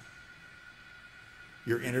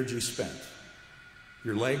 your energy spent,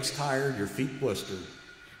 your legs tired, your feet blistered,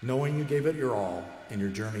 knowing you gave it your all in your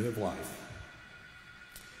journey of life.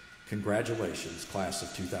 Congratulations, class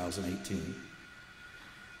of 2018.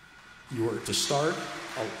 You are to start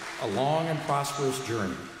a long and prosperous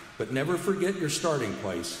journey, but never forget your starting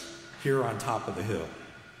place here on top of the hill.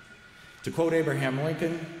 To quote Abraham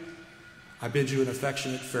Lincoln, I bid you an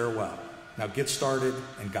affectionate farewell. Now get started,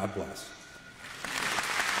 and God bless.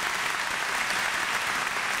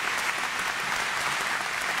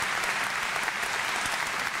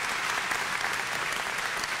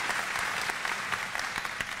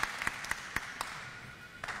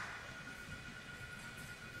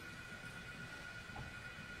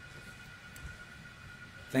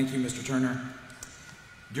 Thank you, Mr. Turner.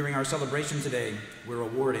 During our celebration today, we're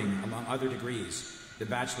awarding, among other degrees, the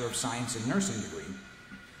Bachelor of Science in Nursing degree,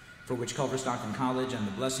 for which Culver-Stockton College and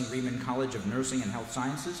the Blessing Riemann College of Nursing and Health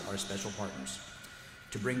Sciences are special partners.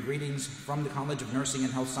 To bring greetings from the College of Nursing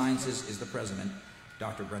and Health Sciences is the President,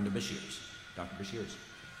 Dr. Brenda Bashirs. Dr. Bashirs.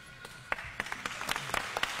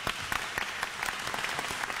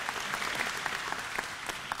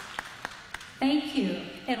 Thank you,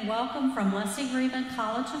 and welcome from Blessing Riemann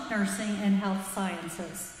College of Nursing and Health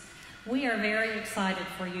Sciences. We are very excited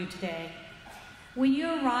for you today. When you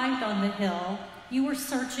arrived on the hill, you were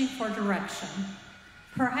searching for direction,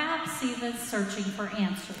 perhaps even searching for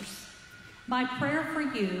answers. My prayer for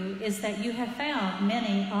you is that you have found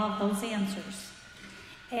many of those answers,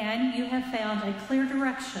 and you have found a clear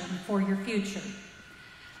direction for your future.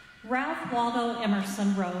 Ralph Waldo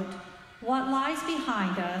Emerson wrote, "What lies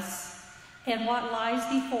behind us and what lies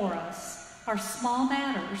before us are small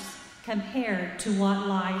matters compared to what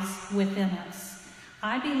lies within us."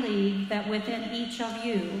 I believe that within each of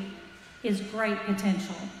you is great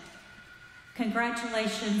potential.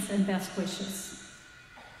 Congratulations and best wishes.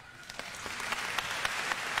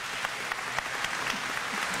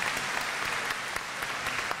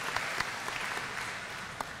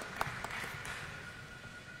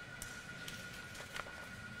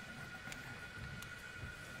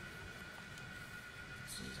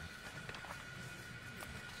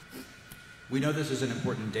 We know this is an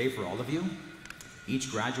important day for all of you.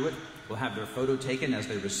 Each graduate will have their photo taken as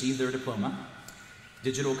they receive their diploma.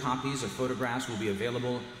 Digital copies of photographs will be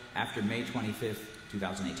available after May 25th,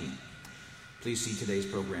 2018. Please see today's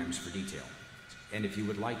programs for detail. And if you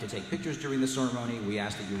would like to take pictures during the ceremony, we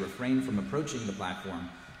ask that you refrain from approaching the platform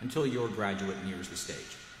until your graduate nears the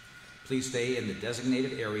stage. Please stay in the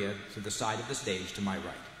designated area to the side of the stage to my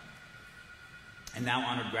right. And now,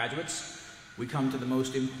 honored graduates, we come to the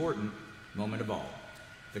most important moment of all,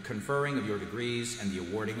 the conferring of your degrees and the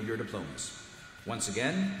awarding of your diplomas. Once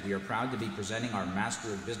again, we are proud to be presenting our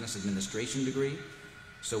Master of Business Administration degree.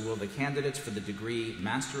 So will the candidates for the degree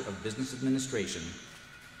Master of Business Administration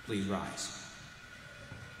please rise.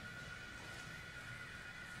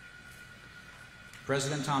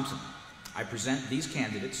 President Thompson, I present these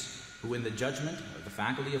candidates who, in the judgment of the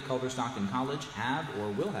faculty of Culver-Stockton College, have or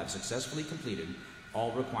will have successfully completed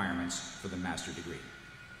all requirements for the master degree.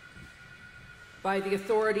 By the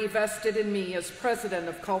authority vested in me as president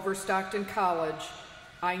of Culver-Stockton College,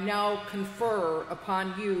 I now confer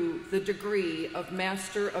upon you the degree of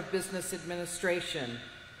Master of Business Administration.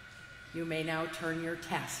 You may now turn your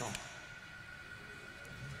tassel.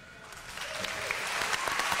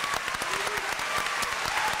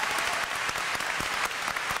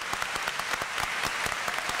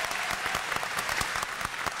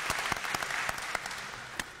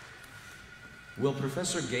 Will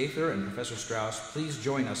Professor Gaither and Professor Strauss please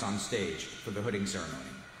join us on stage for the hooding ceremony?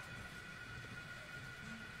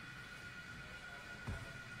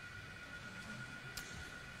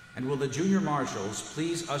 And will the junior marshals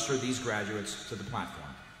please usher these graduates to the platform?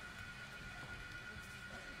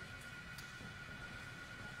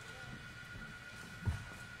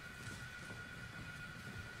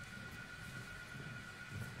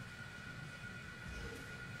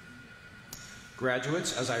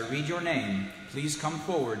 Graduates, as I read your name, please come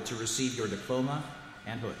forward to receive your diploma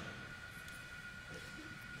and hood.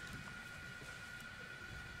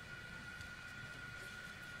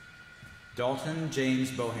 Dalton James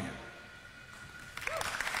Bohan.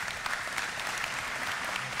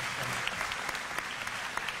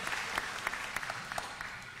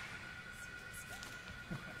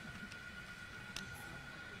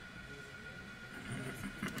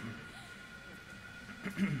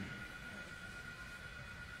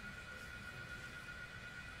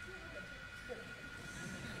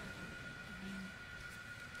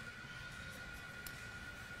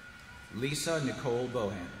 Lisa Nicole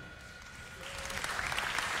Bohan.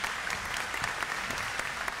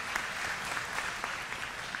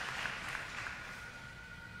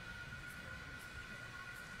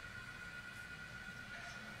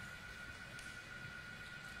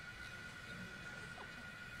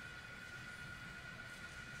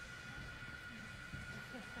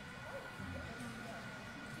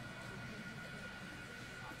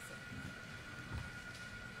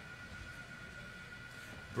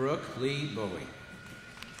 Brooke Lee Bowie.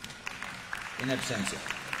 In absentia.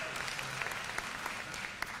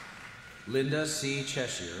 Linda C.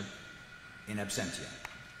 Cheshire. In absentia.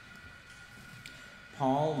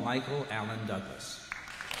 Paul Michael Allen Douglas.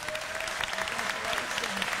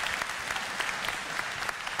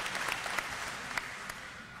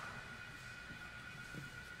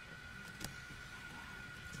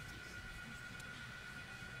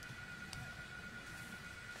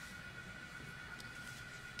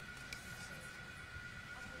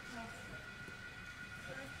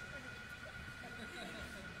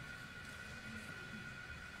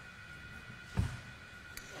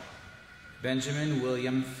 Benjamin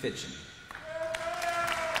William Fitchin.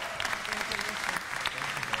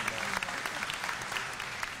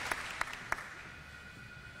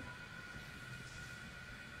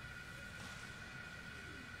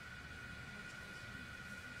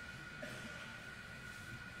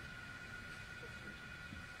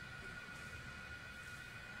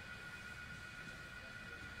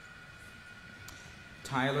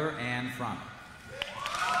 Tyler Ann Fromm.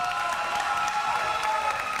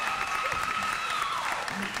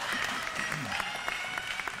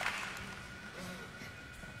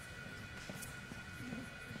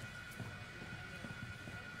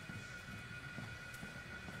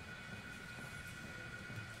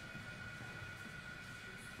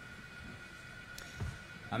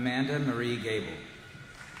 Amanda Marie Gable.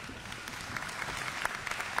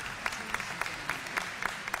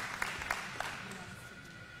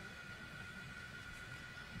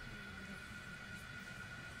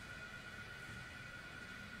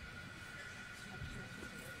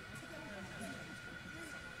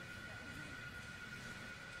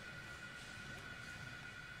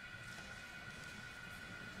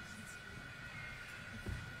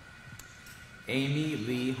 Amy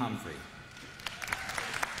Lee Humphrey.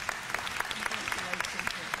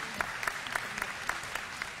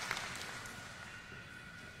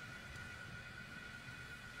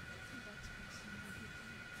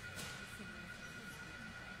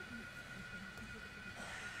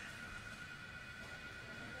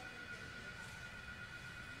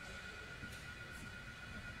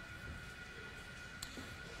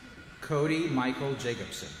 Cody Michael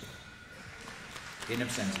Jacobson. In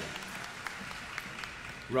absentia.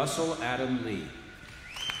 Russell Adam Lee.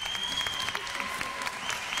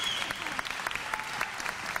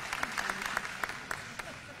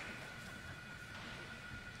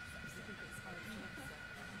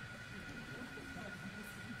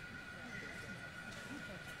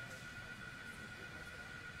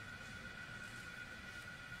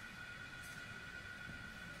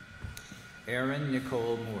 Erin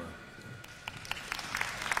Nicole Moore.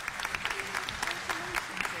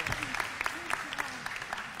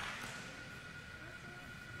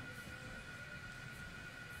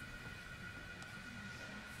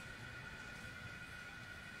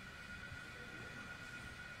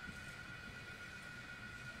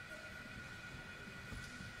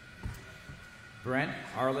 Brent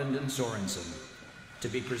Arlington Sorensen, to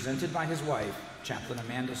be presented by his wife, Chaplain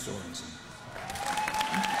Amanda Sorensen.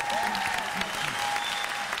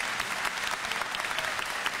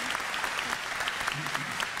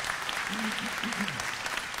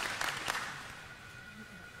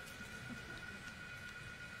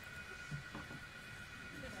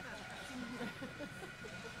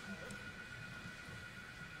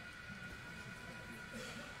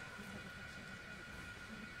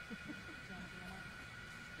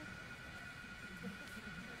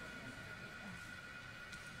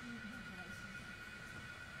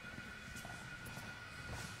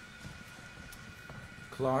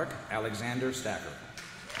 Clark Alexander Stacker.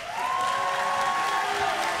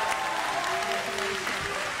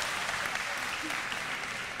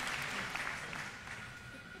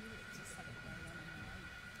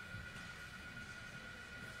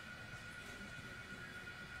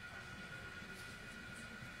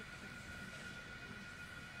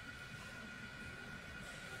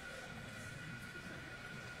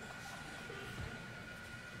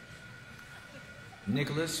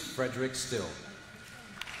 Nicholas Frederick Still.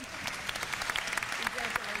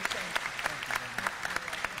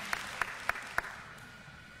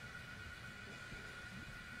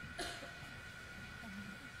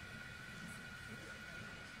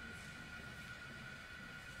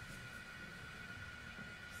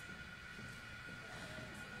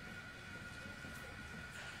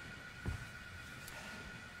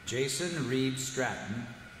 Jason Reed Stratton,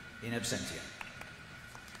 in absentia.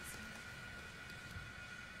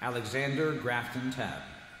 Alexander Grafton Tabb.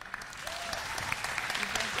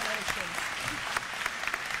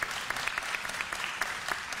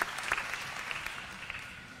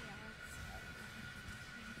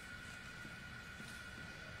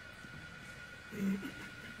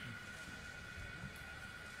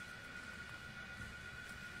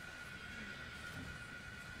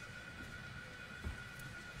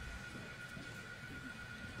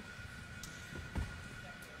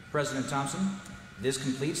 President Thompson, this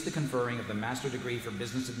completes the conferring of the Master Degree for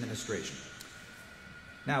Business Administration.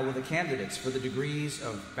 Now, will the candidates for the degrees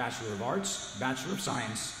of Bachelor of Arts, Bachelor of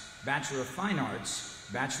Science, Bachelor of Fine Arts,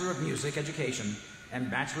 Bachelor of Music Education,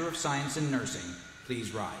 and Bachelor of Science in Nursing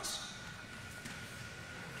please rise?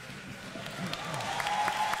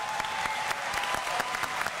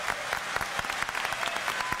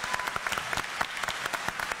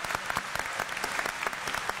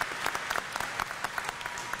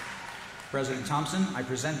 President Thompson, I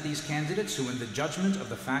present these candidates who, in the judgment of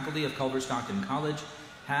the faculty of Culver-Stockton College,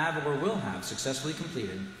 have or will have successfully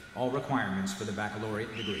completed all requirements for the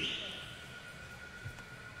baccalaureate degree.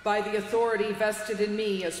 By the authority vested in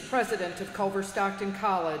me as president of Culver-Stockton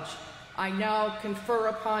College, I now confer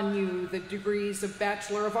upon you the degrees of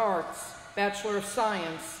Bachelor of Arts, Bachelor of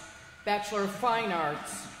Science, Bachelor of Fine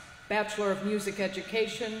Arts, Bachelor of Music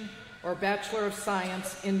Education, or Bachelor of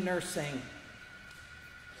Science in Nursing.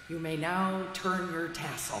 You may now turn your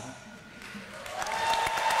tassel.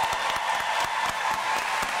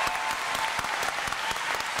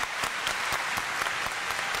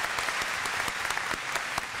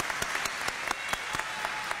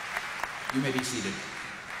 You may be seated.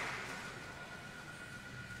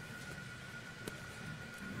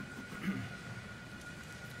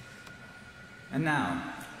 And now,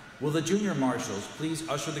 will the junior marshals please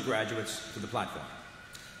usher the graduates to the platform?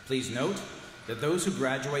 Please note that those who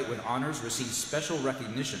graduate with honors receive special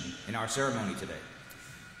recognition in our ceremony today.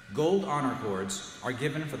 Gold honor cords are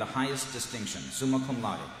given for the highest distinction, summa cum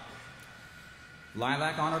laude.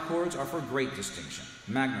 Lilac honor cords are for great distinction,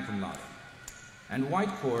 magna cum laude. And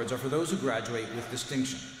white cords are for those who graduate with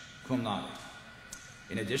distinction, cum laude.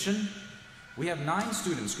 In addition, we have 9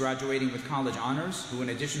 students graduating with college honors who, in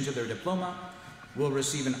addition to their diploma, will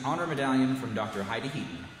receive an honor medallion from Dr. Heidi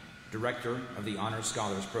Heaton, Director of the Honor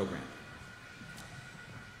Scholars Program.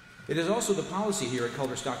 It is also the policy here at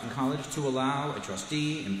Culver-Stockton College to allow a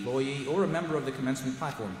trustee, employee, or a member of the commencement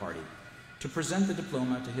platform party to present the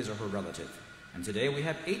diploma to his or her relative. And today we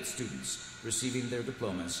have 8 students receiving their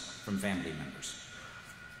diplomas from family members.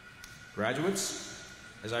 Graduates,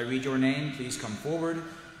 as I read your name, please come forward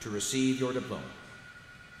to receive your diploma.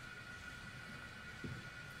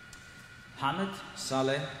 Hamid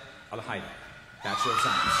Saleh Al-Haida, Bachelor of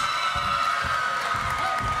Science.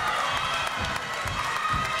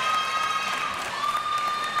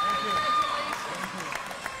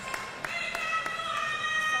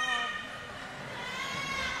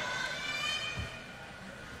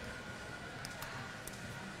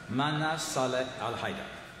 Manna Saleh Al-Haida,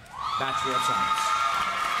 Bachelor of Science.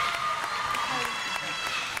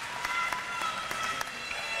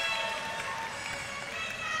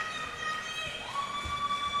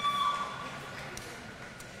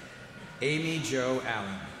 Amy Jo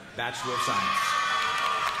Allen, Bachelor of Science.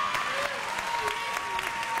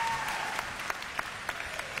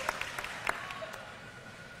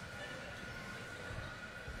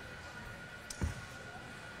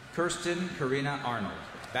 Kirsten Karina Arnold,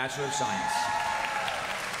 Bachelor of Science.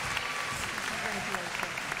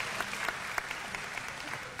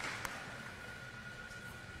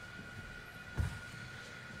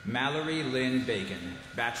 Mallory Lynn Bacon,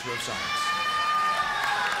 Bachelor of Science.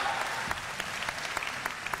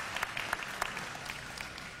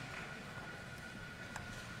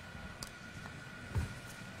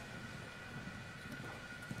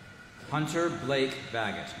 Hunter Blake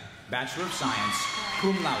Baggett, Bachelor of Science,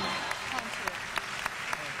 cum laude.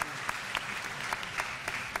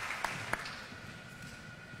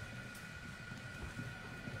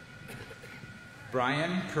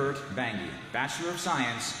 Brian Kurt Bangi, Bachelor of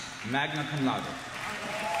Science, magna cum laude.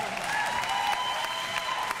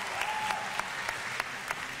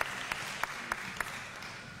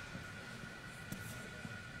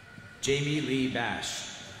 Jamie Lee Bash,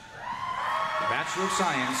 Bachelor of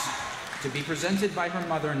Science, to be presented by her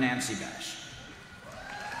mother, Nancy Bash.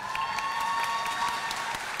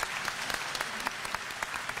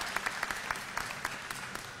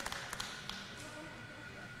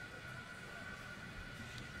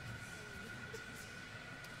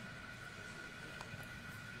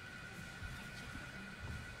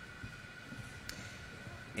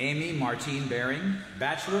 Amy Martine Baring,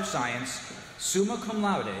 Bachelor of Science, summa cum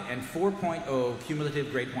laude, and 4.0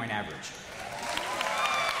 cumulative grade point average.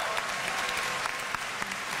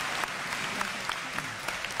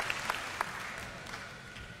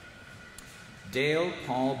 Dale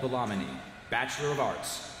Paul Bellamini, Bachelor of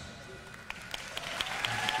Arts.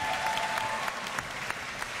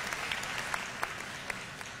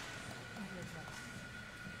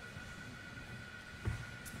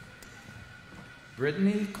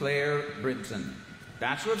 Brittany Claire Brinton,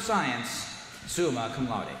 Bachelor of Science, summa cum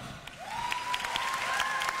laude.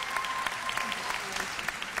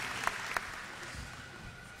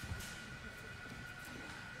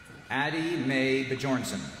 Addie Mae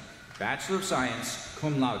Bjornson, Bachelor of Science,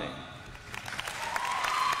 cum laude.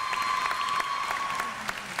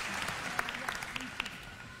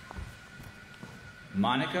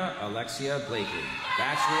 Monica Alexia Blakely,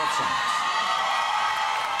 Bachelor of Science.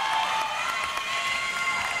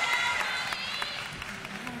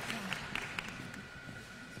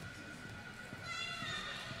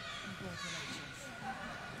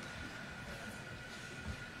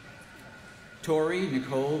 Tori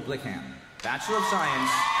Nicole Blickham, Bachelor of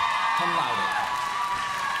Science, cum laude.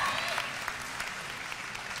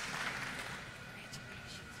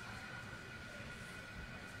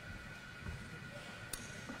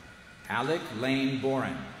 Alec Lane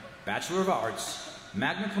Boren, Bachelor of Arts,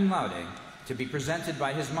 magna cum laude, to be presented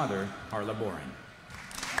by his mother, Carla Boren.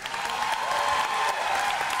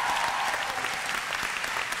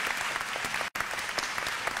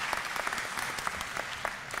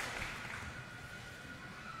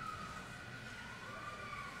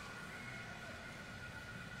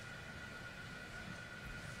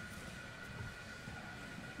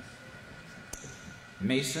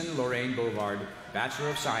 Mason Lorraine Bovard, Bachelor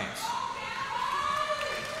of Science.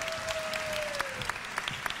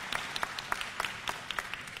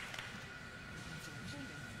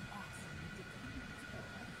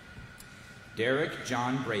 Derek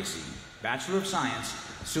John Bracey, Bachelor of Science,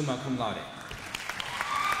 summa cum laude.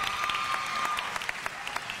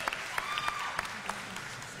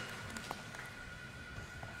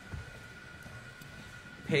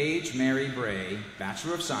 Paige Mary Bray,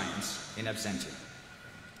 Bachelor of Science, in absentia.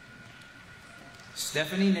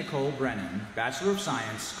 Stephanie Nicole Brennan, Bachelor of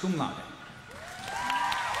Science, cum laude.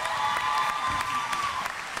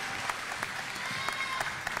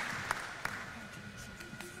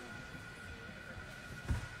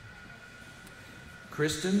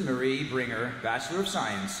 Kristen Marie Bringer, Bachelor of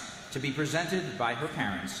Science, to be presented by her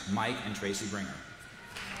parents, Mike and Tracy Bringer.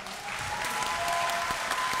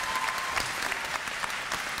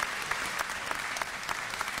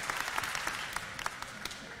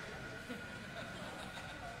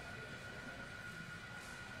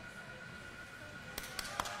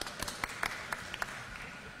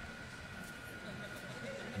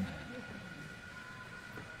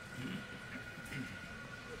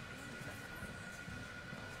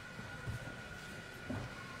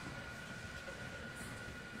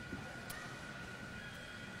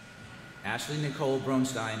 Ashley Nicole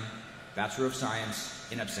Bronstein, Bachelor of Science,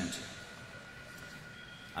 in absentia.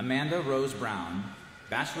 Amanda Rose Brown,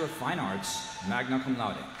 Bachelor of Fine Arts, magna cum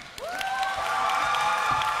laude.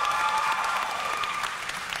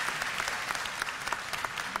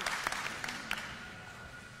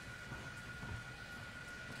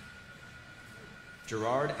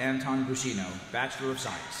 Gerard Anton Buscino, Bachelor of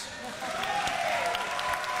Science.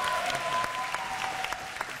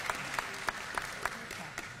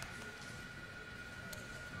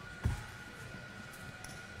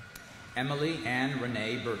 Emily Ann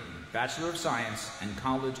Renee Burton, Bachelor of Science and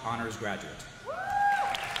College Honors Graduate.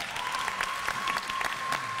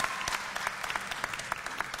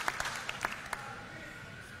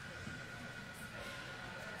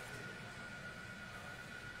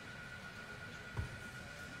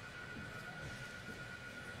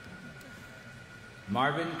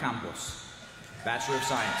 Marvin Campos, Bachelor of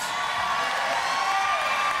Science.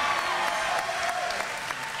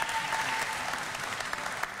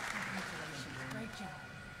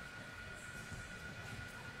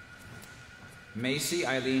 Macy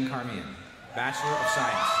Eileen Carmian, Bachelor of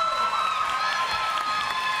Science.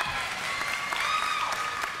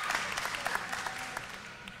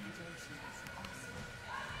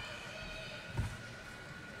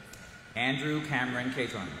 Andrew Cameron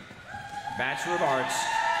Catron, Bachelor of Arts,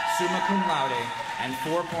 summa cum laude, and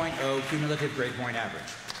 4.0 cumulative grade point average.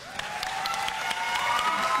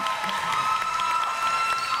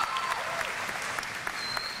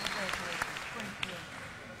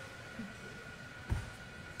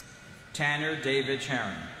 Tanner David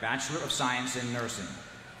Charon, Bachelor of Science in Nursing.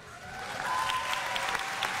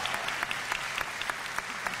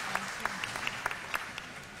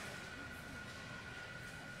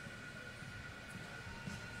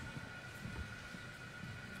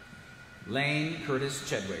 Lane Curtis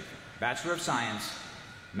Chedwick, Bachelor of Science,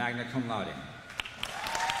 magna cum laude.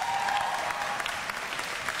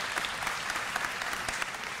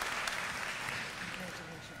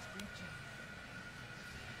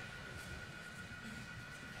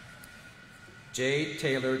 Jade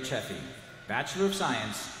Taylor Cheffy, Bachelor of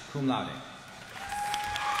Science, cum laude.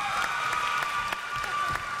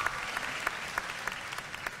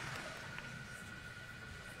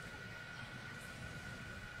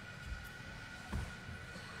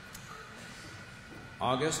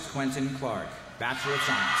 August Quentin Clark, Bachelor of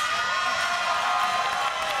Science.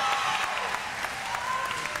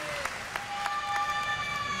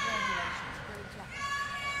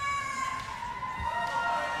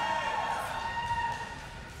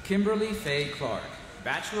 Kimberly Faye Clark,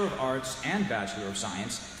 Bachelor of Arts and Bachelor of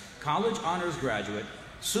Science, College Honors Graduate,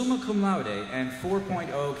 summa cum laude, and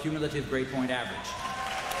 4.0 cumulative grade point average.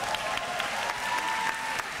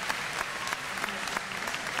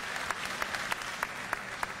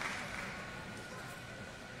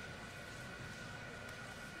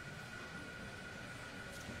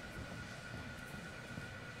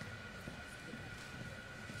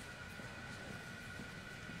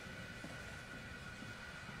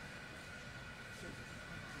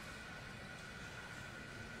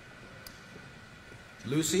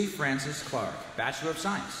 Lucy Frances Clark, Bachelor of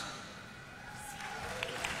Science.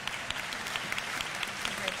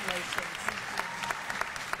 Congratulations.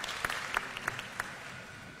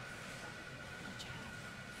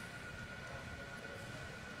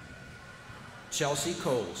 Chelsea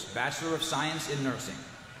Coles, Bachelor of Science in Nursing.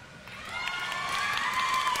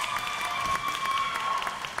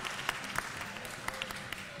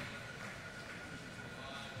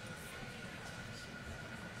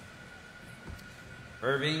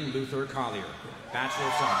 Irving Luther Collier, Bachelor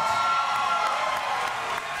of Science.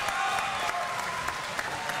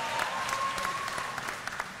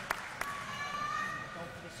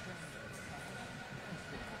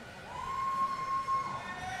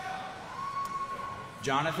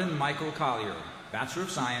 Jonathan Michael Collier, Bachelor of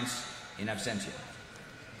Science in absentia.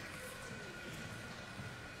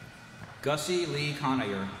 Gussie Lee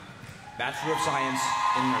Conayer, Bachelor of Science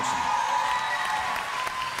in Nursing.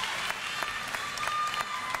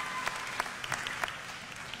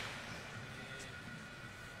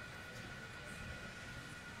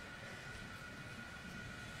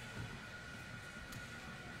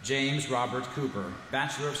 James Robert Cooper,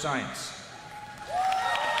 Bachelor of Science.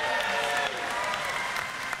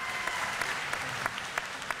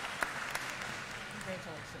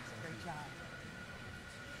 Congratulations. Great job.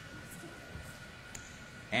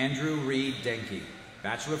 Andrew Reed Denke,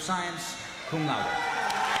 Bachelor of Science, cum laude.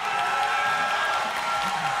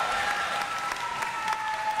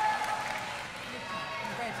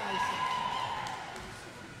 Congratulations.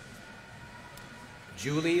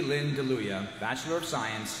 Julie Lynn DeLuya, Bachelor of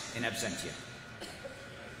Science in absentia.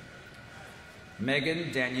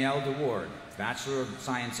 Megan Danielle DeWard, Bachelor of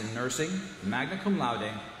Science in Nursing, magna cum laude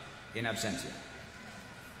in absentia.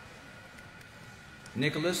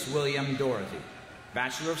 Nicholas William Dorothy,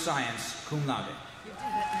 Bachelor of Science, cum laude. You did it.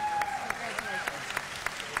 Congratulations.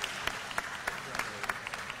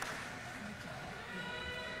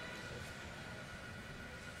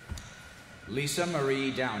 Lisa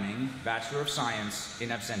Marie Downing, Bachelor of Science in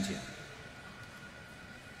absentia.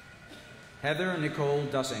 Heather Nicole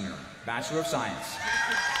Dussinger, Bachelor of Science.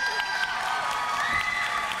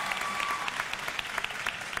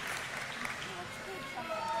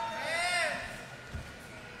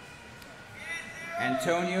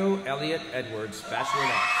 Antonio Elliott Edwards, Bachelor of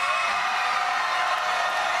Arts.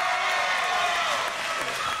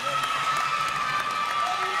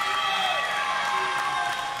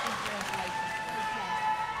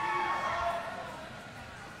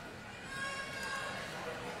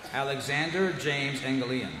 Alexander James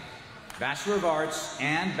Engelian, Bachelor of Arts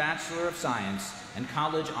and Bachelor of Science, and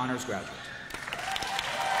College Honors Graduate.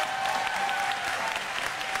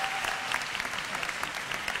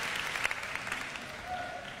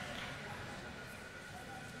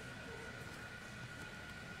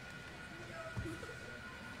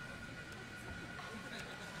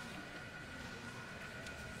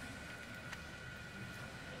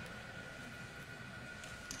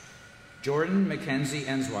 Jordan Mackenzie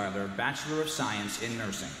Ensweiler, Bachelor of Science in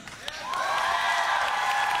Nursing.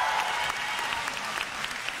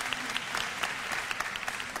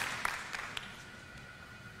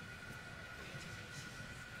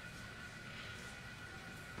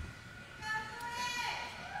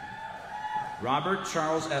 Robert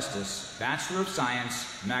Charles Estes, Bachelor of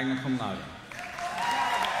Science, magna cum laude.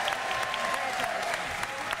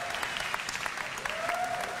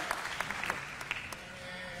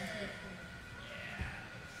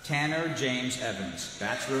 Tanner James Evans,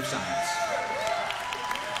 Bachelor of Science.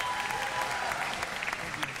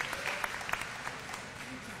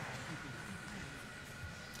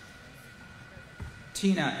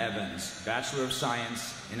 Tina Evans, Bachelor of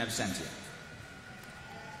Science in absentia.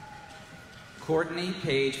 Courtney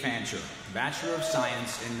Paige Fancher, Bachelor of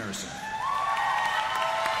Science in Nursing.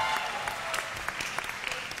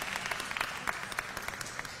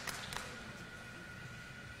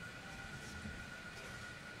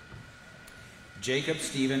 Jacob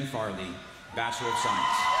Stephen Farley, Bachelor of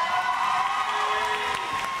Science.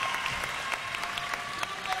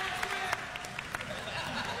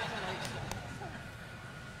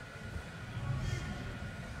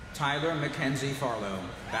 Tyler Mackenzie Farlow,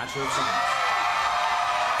 Bachelor of Science.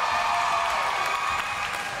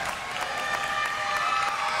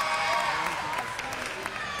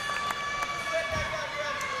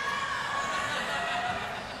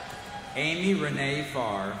 Amy Renee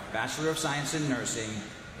Farr, Bachelor of Science in Nursing,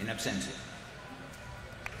 in absentia.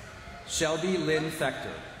 Shelby Lynn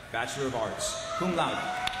Fechter, Bachelor of Arts, cum laude.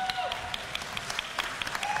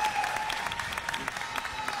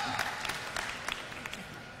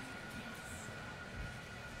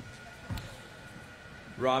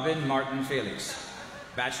 Robin Martin Felix,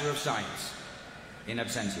 Bachelor of Science, in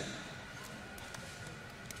absentia.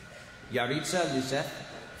 Yaritza Lisette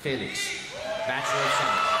Felix, Bachelor of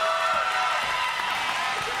Science.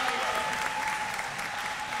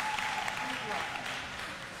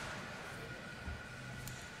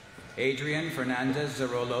 Adrian Fernandez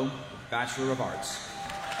Zarolo, Bachelor of Arts.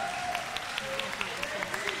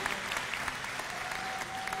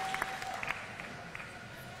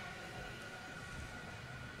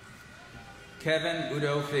 Kevin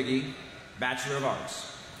Udo Figgy, Bachelor of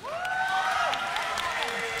Arts.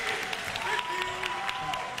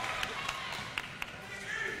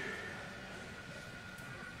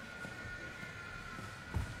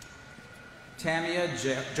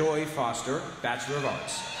 Tamia Joy Foster, Bachelor of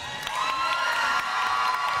Arts.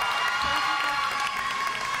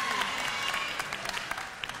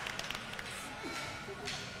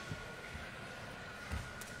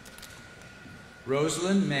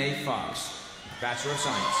 Rosalind May Fox, Bachelor of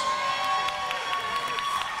Science.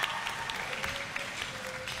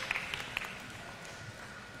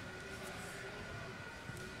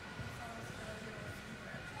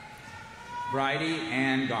 Bridie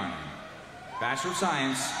Ann Garner, Bachelor of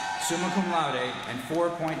Science, summa cum laude, and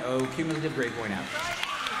 4.0 cumulative grade point average.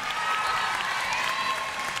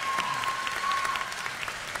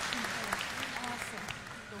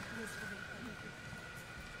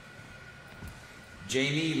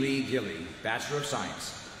 Jamie Lee Gilly, Bachelor of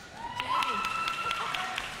Science.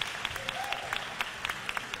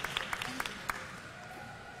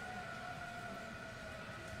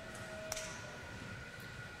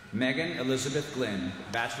 Megan Elizabeth Glynn,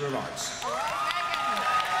 Bachelor of Arts.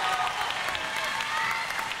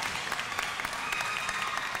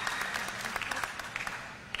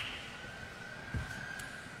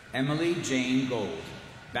 Emily Jane Gold,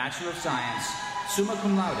 Bachelor of Science, summa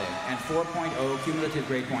cum laude, and 4.0 cumulative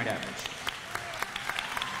grade point average.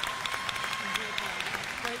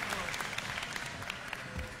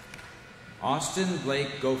 Austin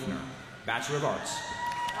Blake Goffner, Bachelor of Arts.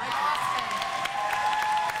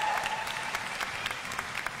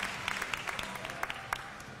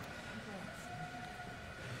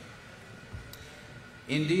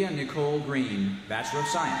 India Nicole Green, Bachelor of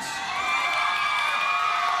Science.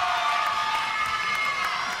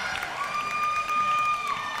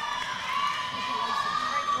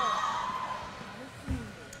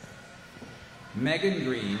 Megan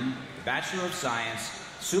Green, Bachelor of Science,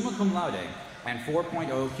 summa cum laude, and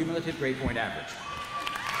 4.0 cumulative grade point average.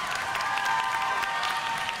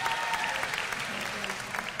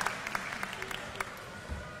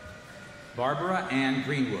 Barbara Ann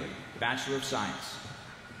Greenwood, Bachelor of Science,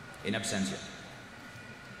 in absentia.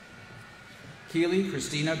 Keely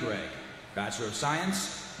Christina Gregg, Bachelor of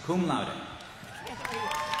Science, cum laude.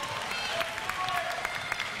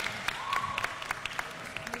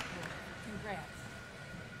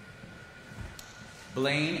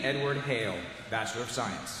 Blaine Edward Hale, Bachelor of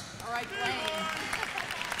Science. All right, Blaine.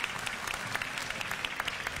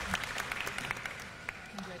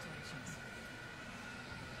 Congratulations.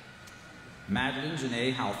 Madeline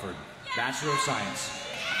Janae Halford, Bachelor of Science.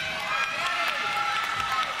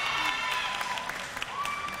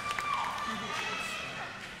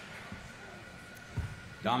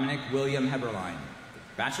 Dominic William Heberlein,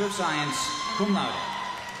 Bachelor of Science, cum laude.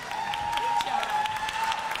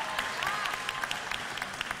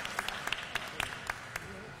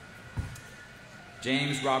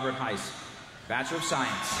 James Robert Heiss, Bachelor of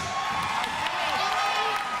Science.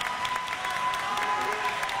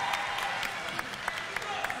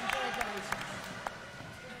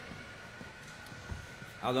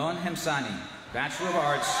 Alon Hemsani, Bachelor of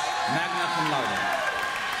Arts, magna cum laude.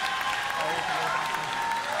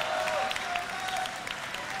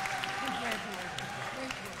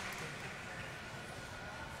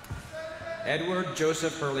 Edward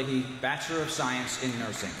Joseph Hurley, Bachelor of Science in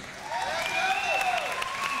Nursing.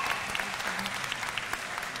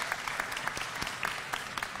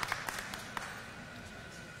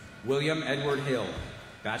 William Edward Hill,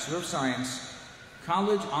 Bachelor of Science,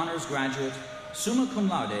 College Honors Graduate, summa cum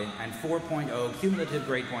laude, and 4.0 cumulative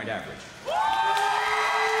grade point average.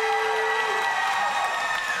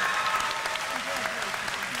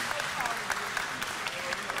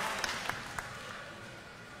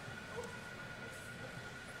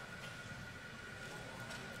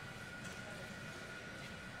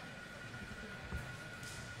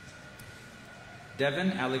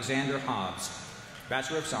 Devin Alexander Hobbs,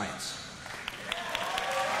 Bachelor of Science.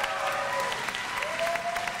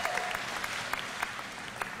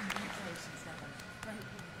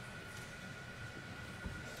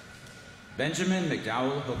 Benjamin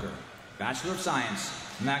McDowell Hooker, Bachelor of Science,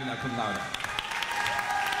 magna cum laude.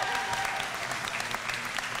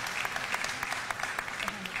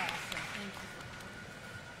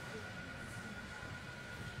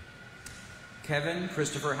 Kevin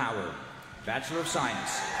Christopher Howard, Bachelor of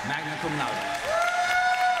Science, magna cum laude.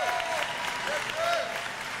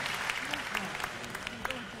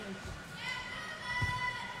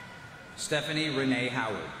 Stephanie Renee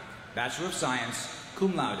Howard, Bachelor of Science,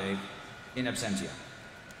 cum laude, in absentia.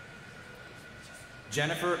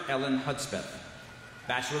 Jennifer Ellen Hudspeth,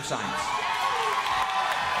 Bachelor of Science.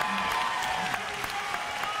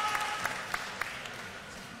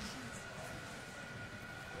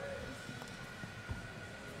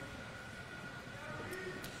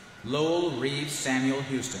 Lowell Reeves Samuel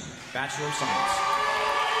Houston, Bachelor of Science.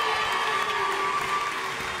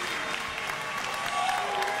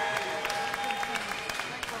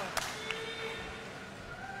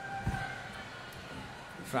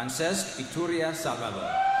 Francesc Victoria Salvador,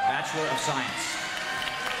 Bachelor of Science.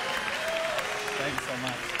 Thanks so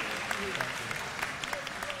much.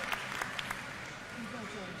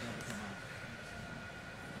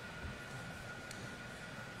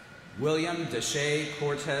 William Deshae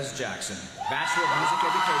Cortez Jackson, Bachelor of Music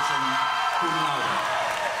Education, cum laude.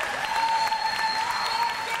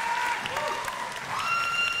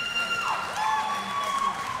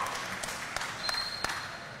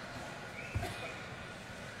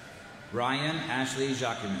 Ryan Ashley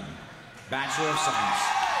Jacquemin, Bachelor of Science.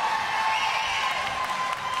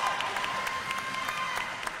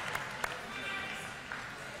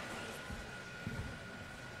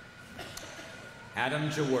 Adam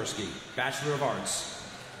Jaworski, Bachelor of Arts.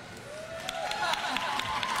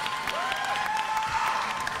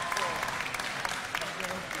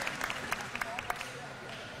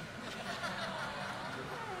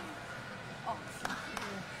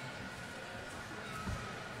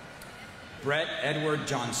 Brett Edward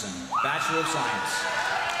Johnson, Bachelor of Science.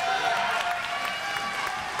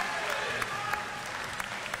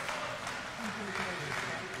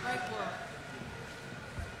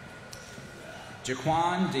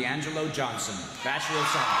 Jaquan D'Angelo Johnson, Bachelor of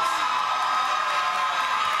Science.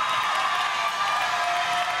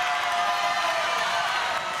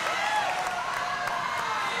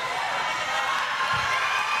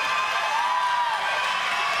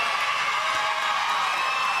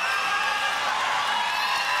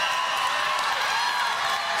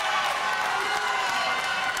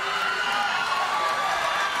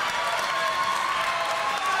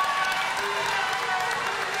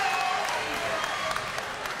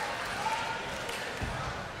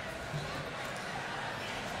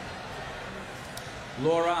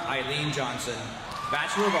 Laura Eileen Johnson,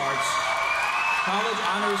 Bachelor of Arts, College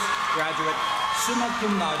Honors Graduate, summa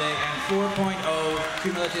cum laude, and 4.0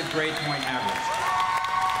 cumulative grade point average.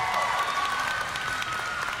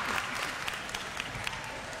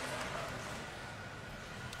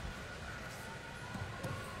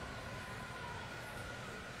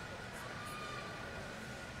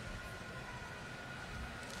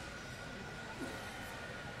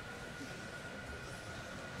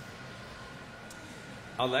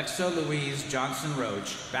 Alexa Louise Johnson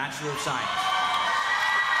Roach, Bachelor of Science.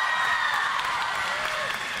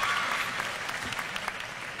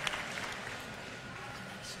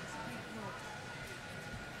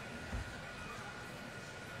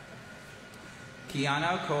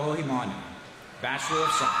 Kiana Kohohimanu, Bachelor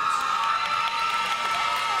of Science.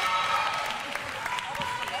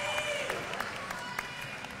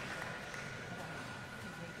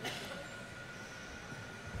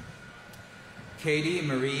 Katie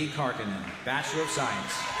Marie Karkinen, Bachelor of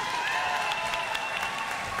Science.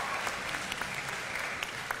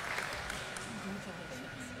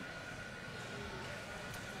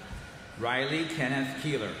 Riley Kenneth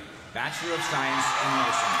Keeler, Bachelor of Science in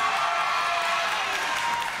Nursing.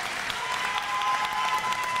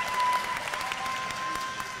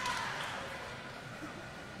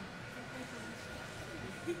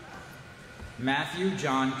 Matthew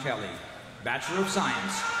John Kelly, Bachelor of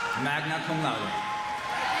Science. magna cum laude.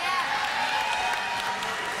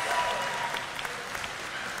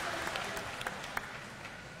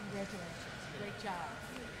 Congratulations. Great job.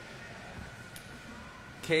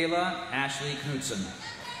 Kayla Ashley Knudsen,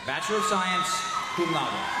 Bachelor of Science, cum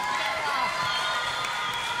laude.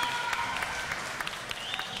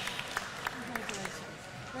 Congratulations.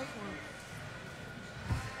 Great work.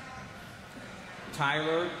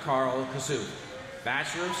 Tyler Carl Kasuk,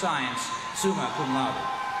 Bachelor of Science, summa cum laude. All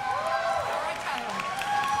right, Tyler.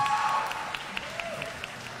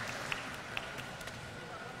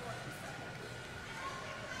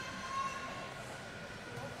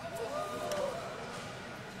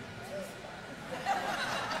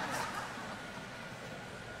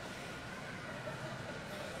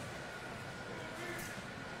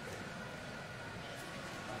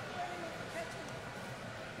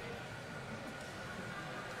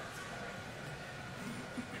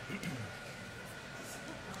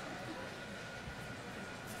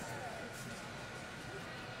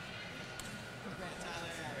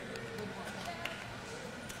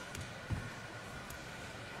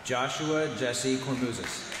 Joshua Jesse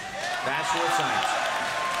Cormuzis, Bachelor of Science.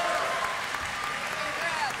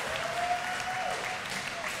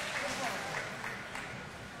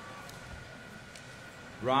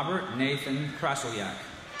 Robert Nathan Kraselyak,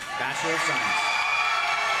 Bachelor of Science.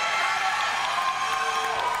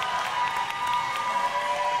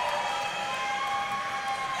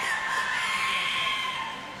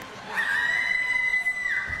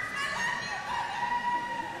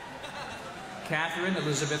 Catherine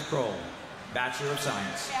Elizabeth Kroll, Bachelor of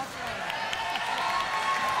Science.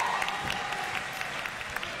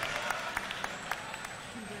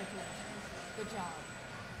 Congratulations. Good job.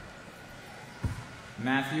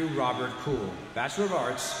 Matthew Robert Cool, Bachelor of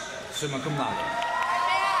Arts, summa cum laude.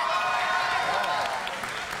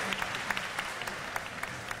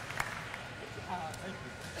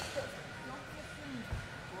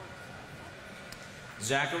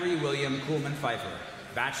 Zachary William Kuhlman Pfeiffer,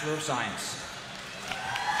 Bachelor of Science.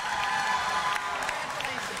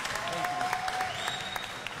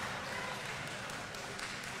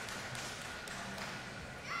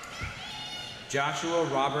 Joshua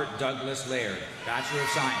Robert Douglas Laird, Bachelor of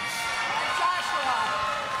Science.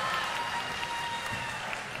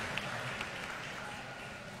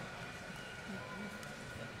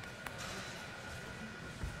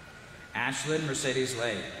 Ashlyn Mercedes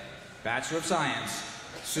Lay, Bachelor of Science,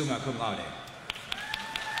 summa cum laude.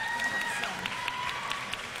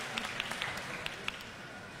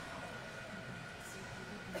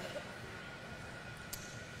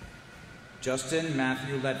 Justin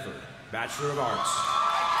Matthew Ledford, Bachelor of Arts.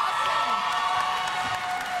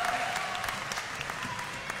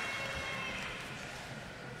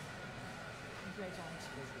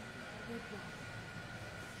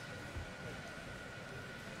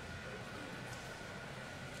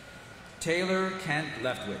 Taylor Kent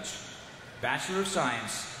Leftwich, Bachelor of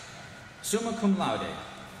Science, summa cum laude,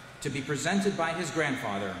 to be presented by his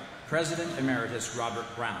grandfather, President Emeritus Robert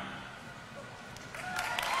Brown.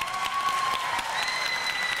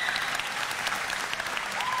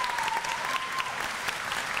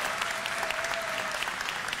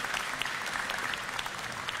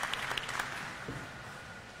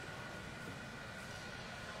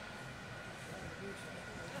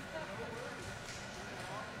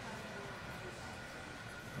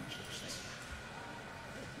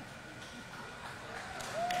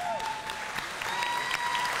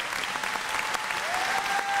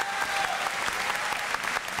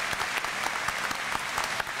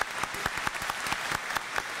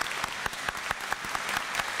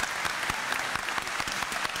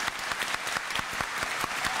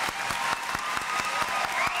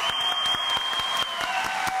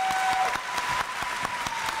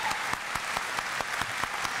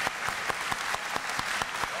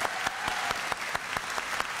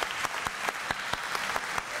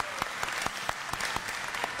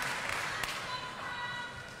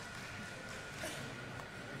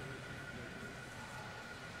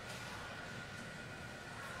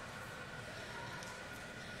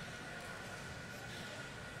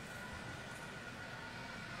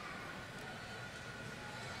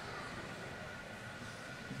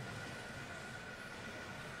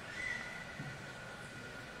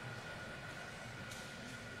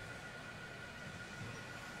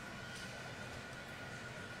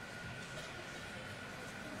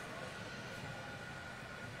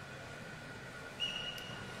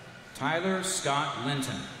 Tyler Scott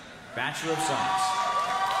Linton, Bachelor of Science.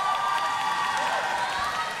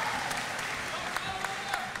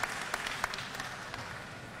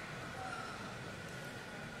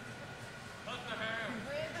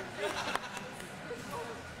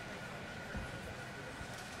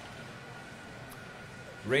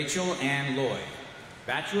 Rachel Ann Lloyd,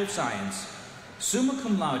 Bachelor of Science, summa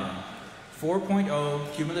cum laude,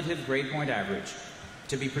 4.0 cumulative grade point average,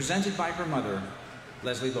 to be presented by her mother,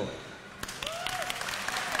 Leslie Lloyd.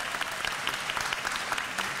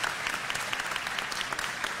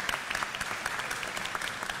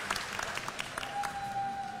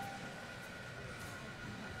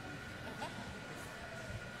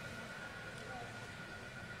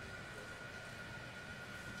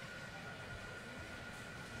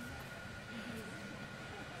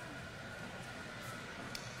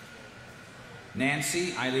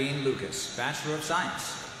 Nancy Eileen Lucas, Bachelor of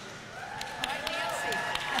Science. All right, Nancy.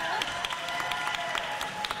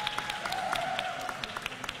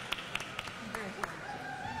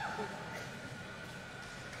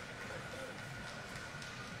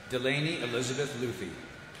 Delaney Elizabeth Luffy,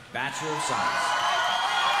 Bachelor of Science.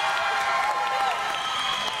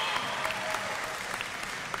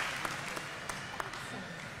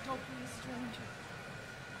 Don't be a stranger.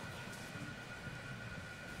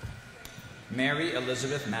 Mary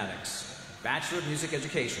Elizabeth Maddox, Bachelor of Music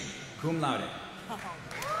Education, cum laude.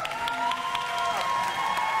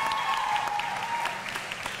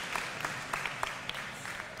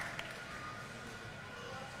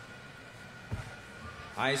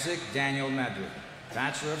 Isaac Daniel Madrid,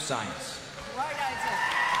 Bachelor of Science. Right, Isaac.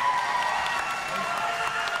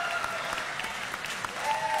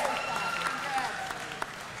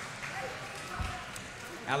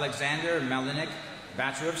 Alexander Malinik,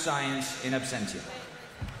 Bachelor of Science in absentia.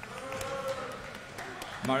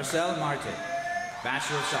 Marcel Marte,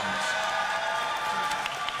 Bachelor of Science.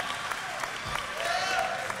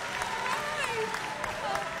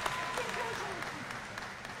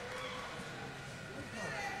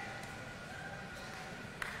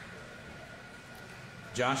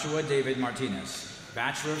 Joshua David Martinez,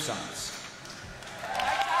 Bachelor of Science.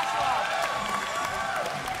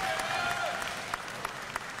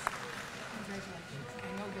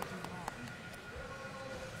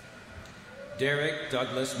 Derek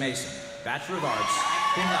Douglas Mason, Bachelor of Arts,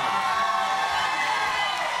 cum laude.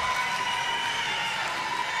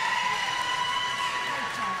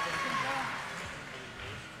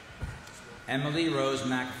 Emily Rose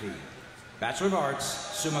McAfee, Bachelor of Arts,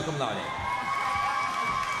 summa cum laude.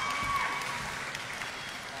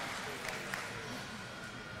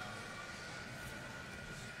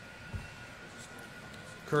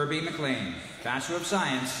 Kirby McLean, Bachelor of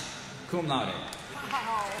Science, cum laude.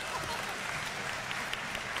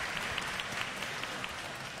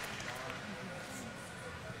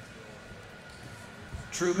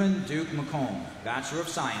 Truman Duke McComb, Bachelor of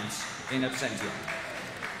Science in absentia.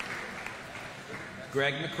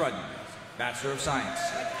 Greg McCrudden, Bachelor of Science.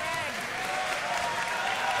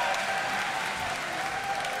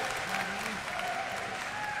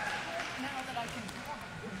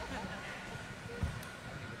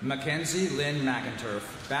 Mackenzie Lynn McInturf,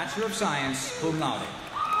 Bachelor of Science, cum laude.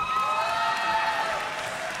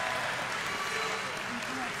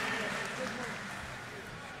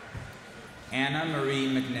 Anna Marie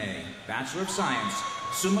McNay, Bachelor of Science,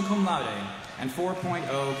 summa cum laude, and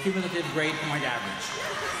 4.0 cumulative grade point average.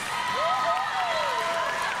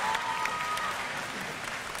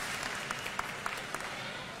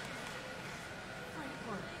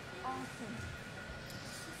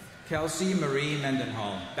 Kelsey Marie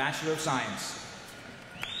Mendenhall, Bachelor of Science.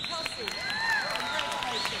 Kelsey,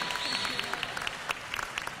 congratulations.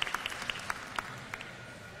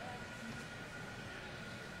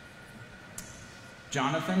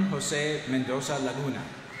 Jonathan Jose Mendoza Laguna,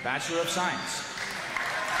 Bachelor of Science.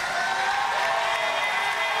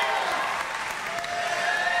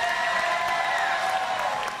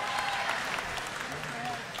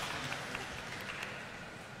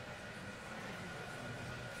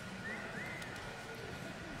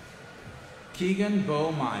 Keegan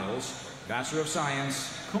Bo Miles, Bachelor of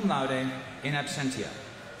Science, cum laude, in absentia.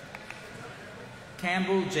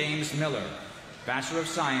 Campbell James Miller, Bachelor of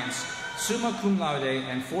Science, summa cum laude,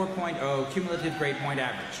 and 4.0 cumulative grade point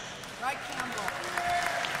average. Right, Campbell.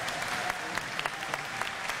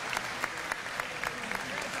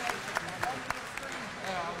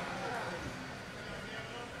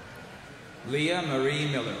 Leah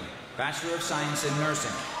Marie Miller, Bachelor of Science in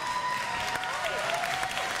Nursing.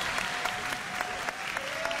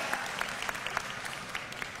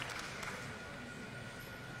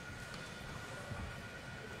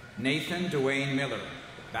 Nathan Dwayne Miller,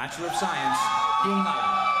 Bachelor of Science, cum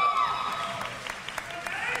laude.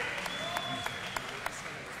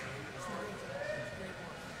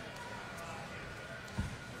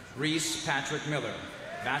 Reese Patrick Miller,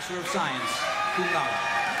 Bachelor of Science, cum laude.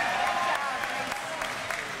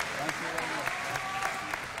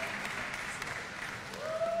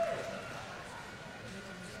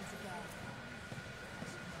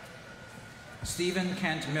 Stephen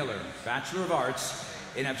Kent Miller, Bachelor of Arts,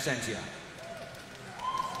 in absentia.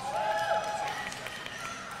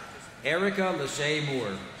 Erica Lachey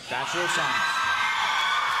Moore, Bachelor of Science.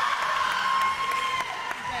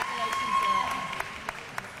 Congratulations, Erica.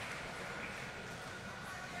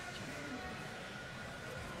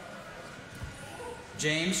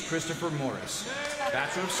 James Christopher Morris,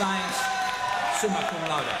 Bachelor of Science, summa cum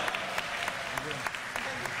laude.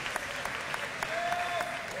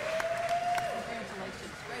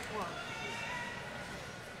 Congratulations. Great work.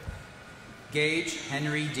 Gage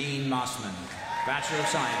Henry Dean Mossman, Bachelor of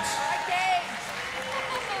Science. All right, Gage.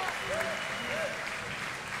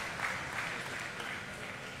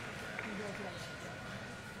 Congratulations.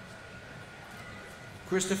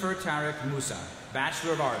 Christopher Tarek Musa,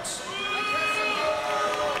 Bachelor of Arts.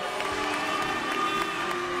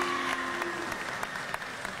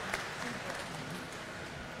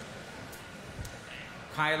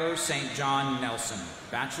 Kyler St. John Nelson,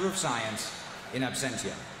 Bachelor of Science, in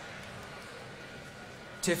absentia.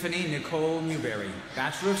 Tiffany Nicole Newberry,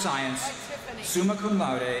 Bachelor of Science, Tiffany. summa cum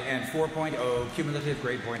laude, and 4.0 cumulative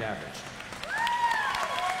grade point average.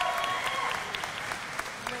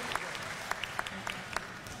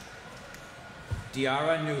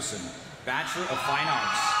 Diara Newsom, Bachelor of Fine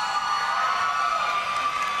Arts.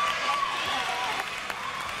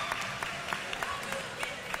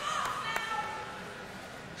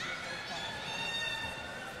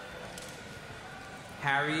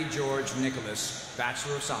 Harry George Nicholas,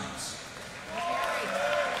 Bachelor of Science.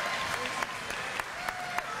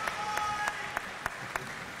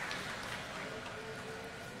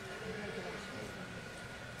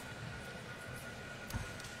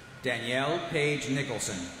 Danielle Page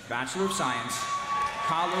Nicholson, Bachelor of Science,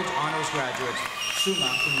 College Honors Graduate,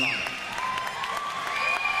 summa cum laude.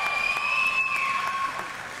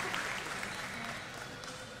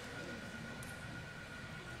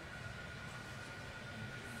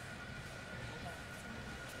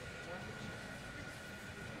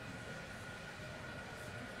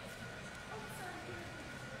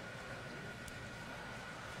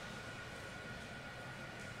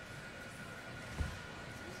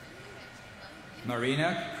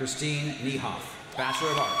 Marina Christine Niehoff, Bachelor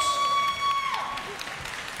of Arts.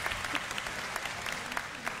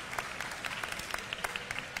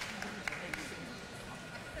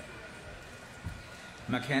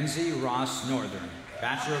 Mackenzie Ross Northern,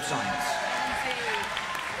 Bachelor of Science.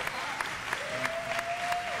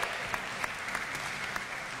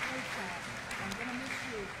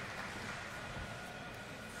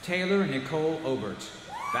 Taylor Nicole Obert,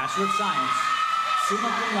 Bachelor of Science, summa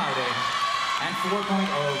cum laude, and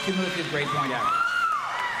 4.0 cumulative grade point average.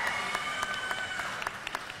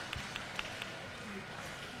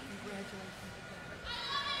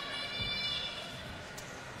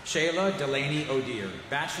 Shayla Delaney O'Dear,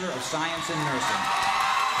 Bachelor of Science in Nursing.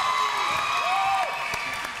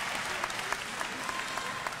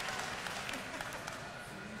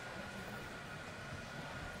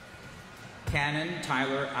 Cannon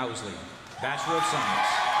Tyler Owsley, Bachelor of Science.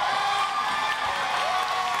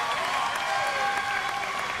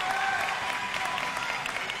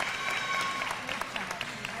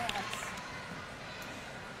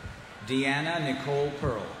 Deanna Nicole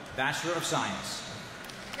Pearl, Bachelor of Science.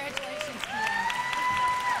 Congratulations, Deanna.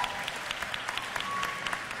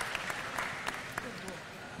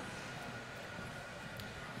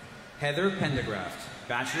 Heather Pendergraft,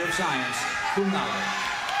 Bachelor of Science, cum laude.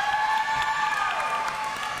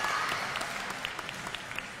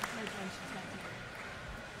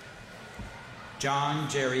 John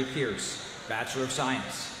Jerry Pierce, Bachelor of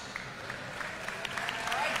Science.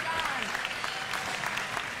 All right, John.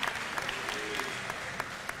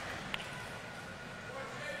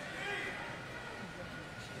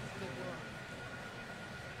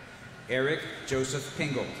 Eric Joseph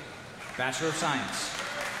Pingold, Bachelor of Science.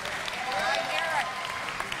 All right, Eric.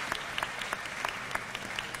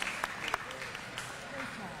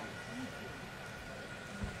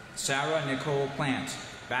 Sarah Nicole Plant,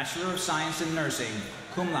 Bachelor of Science in Nursing,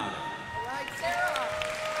 cum laude. All right, Sarah.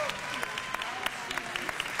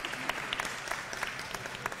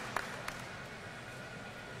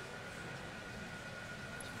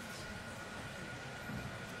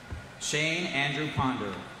 Shane Andrew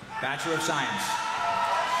Ponder, Bachelor of Science.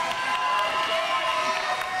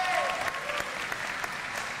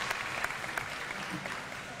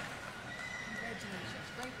 Congratulations.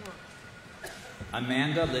 Great work.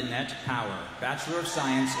 Amanda Lynette Power, Bachelor of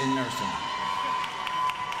Science in Nursing.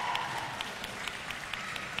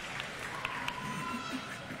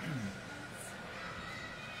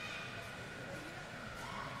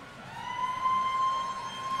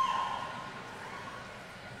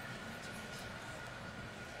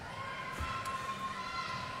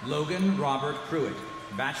 Logan Robert Pruitt,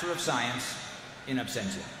 Bachelor of Science, in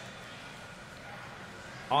absentia.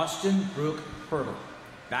 Austin Brooke Purtle,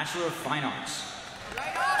 Bachelor of Fine Arts.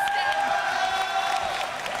 Right, Austin.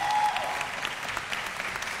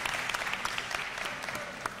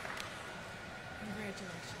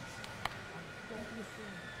 Congratulations.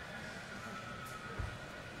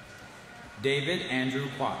 David Andrew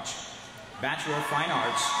Quach, Bachelor of Fine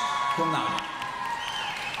Arts, cum laude.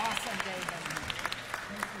 Awesome, David.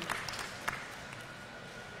 Thank you.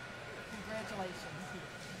 Congratulations.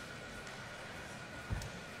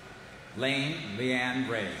 Lane Leanne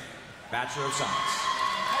Ray, Bachelor of Science.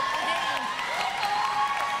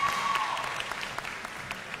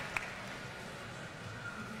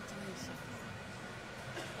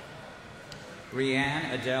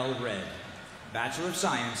 Rianne Adele Red, Bachelor of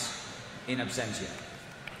Science, in absentia.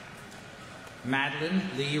 Madeline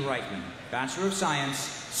Lee Reitman, Bachelor of Science,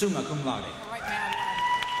 summa cum laude. All right, Madeline.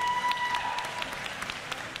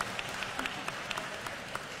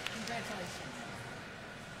 Congratulations.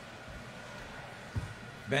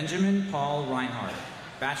 Benjamin Paul Reinhardt,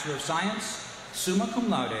 Bachelor of Science, summa cum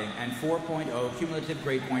laude, and 4.0 cumulative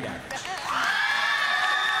grade point average.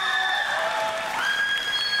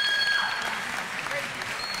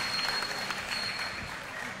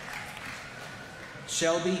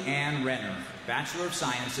 Shelby Ann Renner, Bachelor of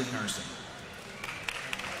Science in Nursing.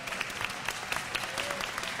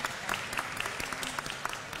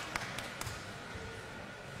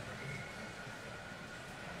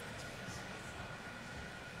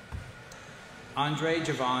 Andre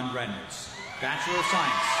Javon Reynolds, Bachelor of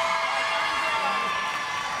Science.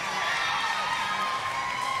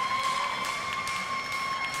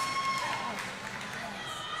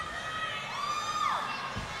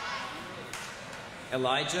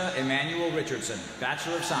 Elijah Emmanuel Richardson,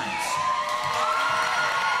 Bachelor of Science.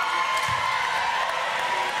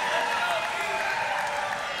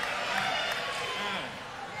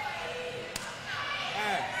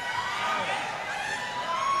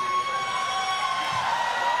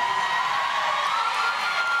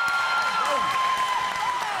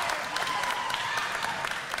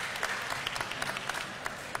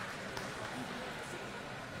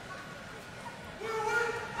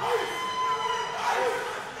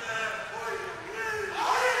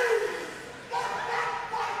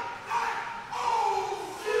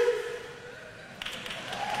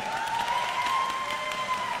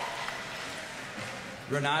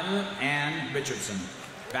 Renata Ann Richardson,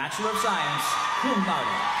 Bachelor of Science, cum laude.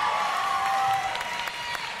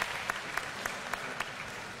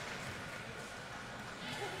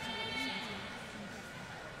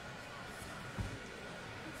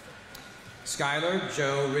 Skylar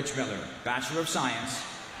Joe Richmiller, Bachelor of Science,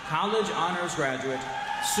 College Honors Graduate,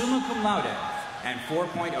 summa cum laude, and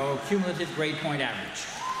 4.0 cumulative grade point average.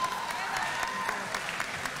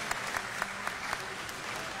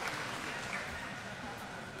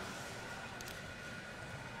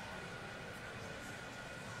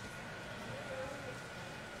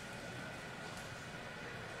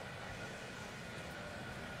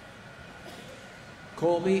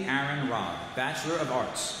 Colby Aaron Robb, Bachelor of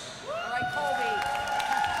Arts. All right, Colby.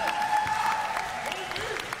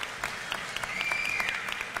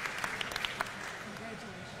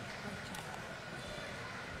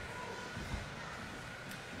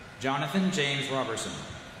 Jonathan James Robertson,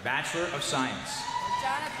 Bachelor of Science.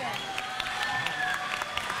 Jonathan.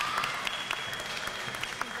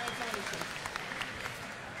 Congratulations.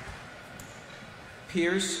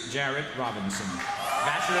 Pierce Jarrett Robinson,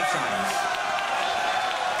 Bachelor of Science.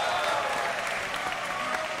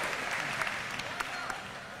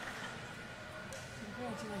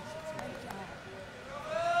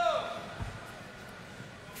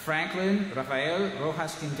 Franklin Rafael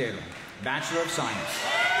Rojas Quintero, Bachelor of Science.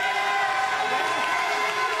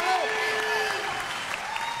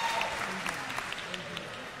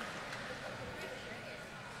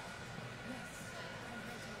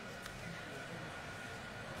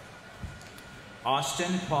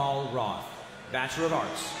 Austin Paul Roth, Bachelor of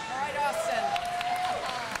Arts. All right, Austin.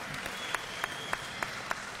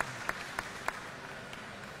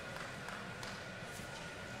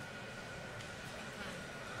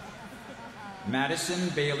 Madison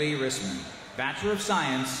Bailey Rissman, Bachelor of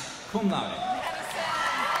Science, cum laude.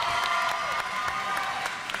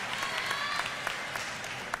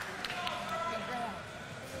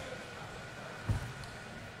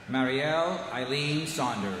 Marielle Eileen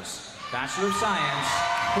Saunders, Bachelor of Science,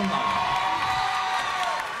 cum laude.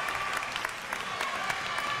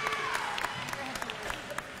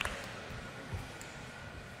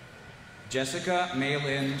 Jessica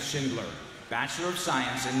Maylin Schindler, Bachelor of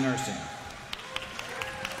Science in Nursing.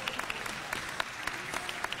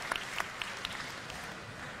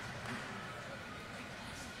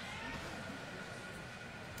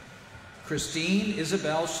 Christine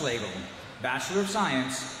Isabel Schlegel, Bachelor of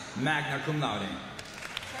Science, magna cum laude.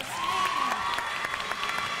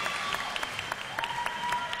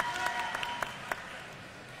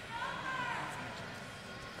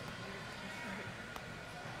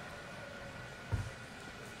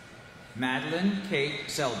 Madeline Kate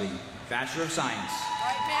Selby, Bachelor of Science. All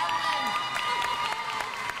right, Madeline.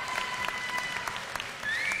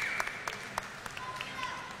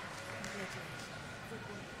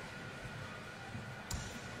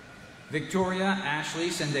 Victoria Ashley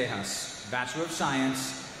Sendejas, Bachelor of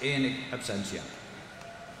Science in absentia.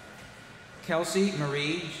 Kelsey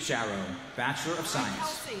Marie Sharrow, Bachelor of Science.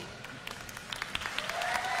 Kelsey.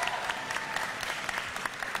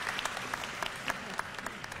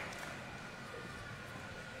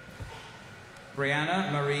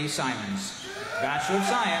 Brianna Marie Simons, Bachelor of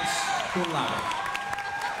Science, cum laude.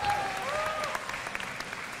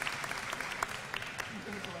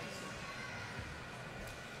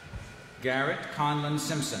 Garrett Conlon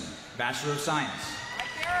Simpson, Bachelor of Science. All right,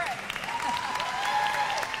 Garrett.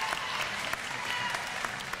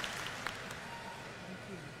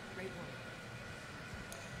 Great work.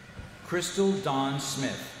 Crystal Dawn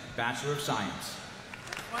Smith, Bachelor of Science.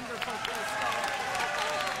 Wonderful, Crystal.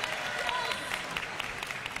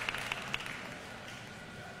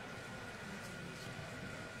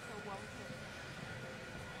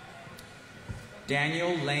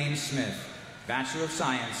 Daniel Lane Smith, Bachelor of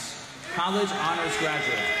Science, College Honors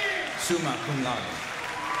Graduate, summa cum laude.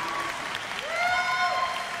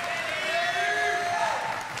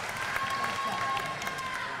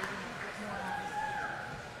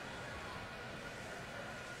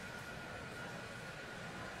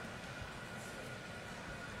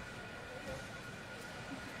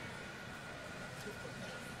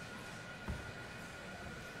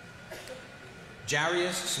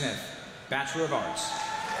 Jarius Smith, Bachelor of Arts.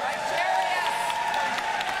 All right, Jarius.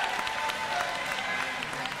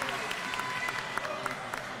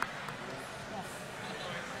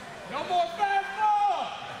 No more fastball!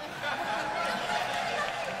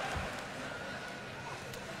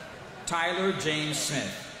 Tyler James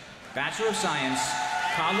Smith, Bachelor of Science,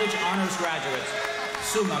 College Honors Graduate,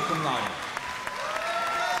 summa cum laude.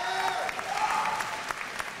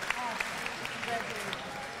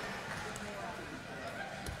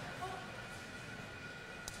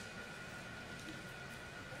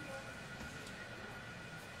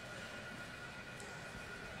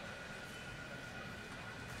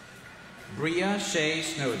 Bria Shea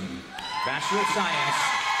Snowden, Bachelor of Science,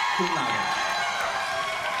 cum laude.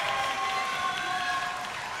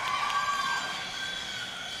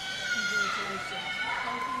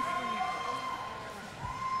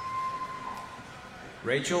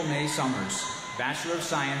 Rachel May Summers, Bachelor of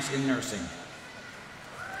Science in Nursing.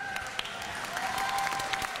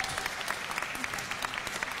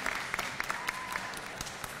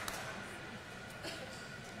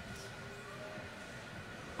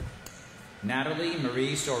 Natalie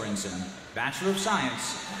Marie Sorensen, Bachelor of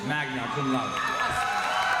Science, magna cum laude.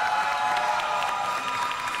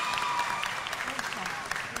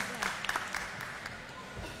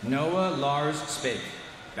 Noah Lars Spake,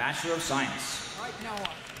 Bachelor of Science. All right, Noah.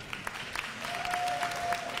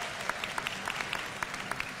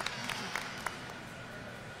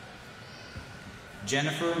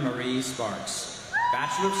 Jennifer Marie Sparks,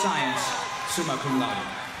 Bachelor of Science, summa cum laude.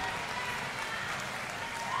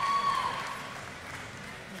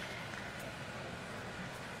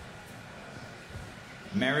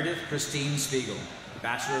 Meredith Christine Spiegel,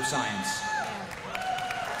 Bachelor of Science.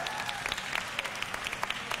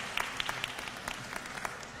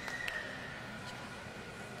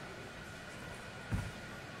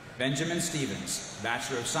 Benjamin Stevens,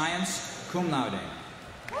 Bachelor of Science, cum laude.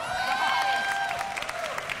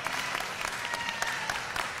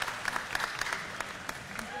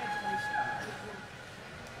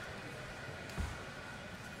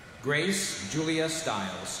 Grace Julia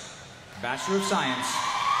Stiles, Bachelor of Science,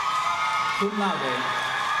 cum laude,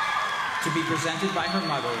 to be presented by her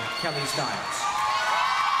mother, Kelly Stiles.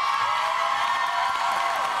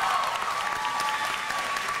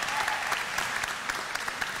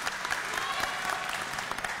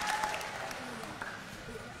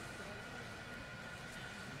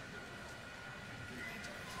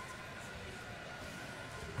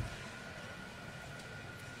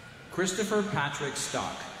 Christopher Patrick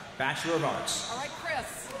Stock, Bachelor of Arts. All right, Chris.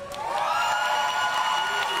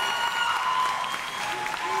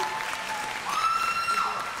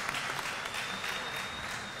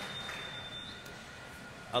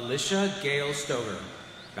 Alicia Gale Stover,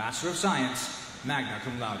 Bachelor of Science, magna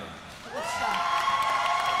cum laude.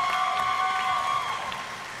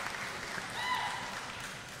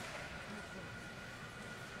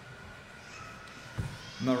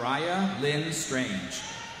 Mariah Lynn Strange,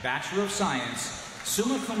 Bachelor of Science,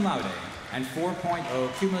 summa cum laude, and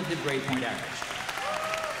 4.0 cumulative grade point average.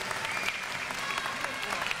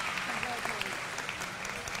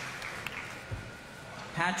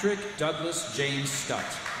 Patrick Douglas James Stutt,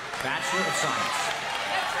 Bachelor of Science.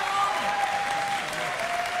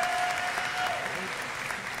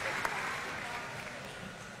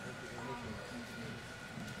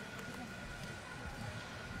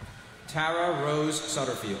 Tara Rose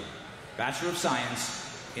Sutterfield, Bachelor of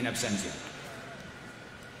Science, in absentia.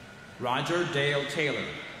 Roger Dale Taylor,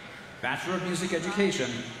 Bachelor of Music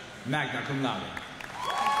Education, magna cum laude.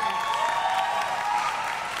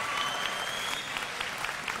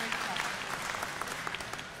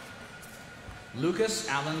 Lucas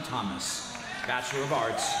Allen Thomas, Bachelor of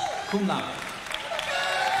Arts, cum laude.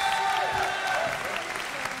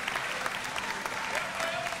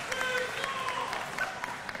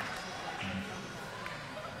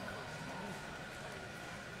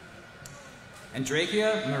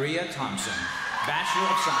 Andrekia Maria Thompson, Bachelor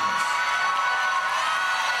of Science.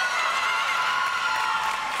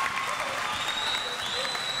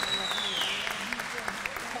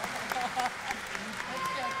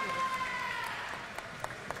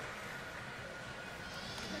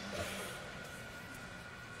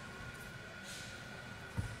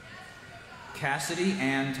 Cassidy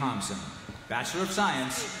Ann Thompson, Bachelor of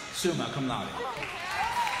Science, summa cum laude.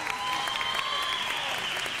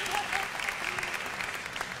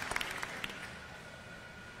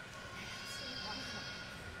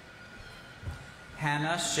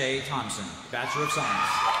 Hannah Shea Thompson, Bachelor of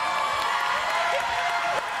Science.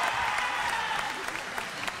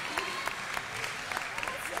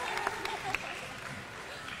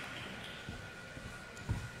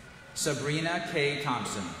 Sabrina K.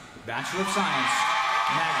 Thompson, Bachelor of Science,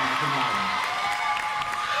 magna cum laude.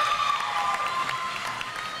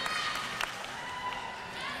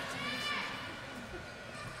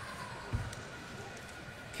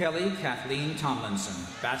 Kelly Kathleen Tomlinson,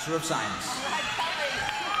 Bachelor of Science.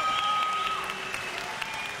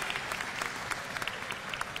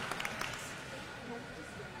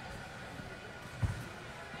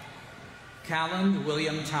 Callan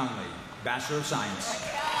William Townley, Bachelor of Science.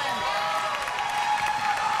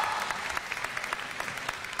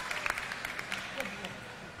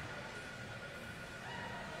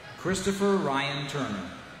 Christopher Ryan Turner,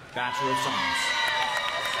 Bachelor of Science.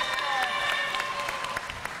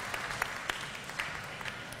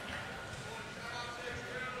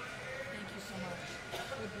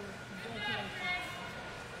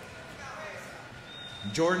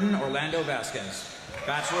 Jordan Orlando Vasquez,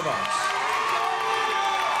 Bachelor of Arts.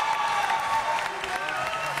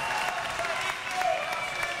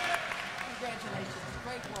 Congratulations,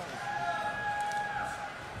 great work.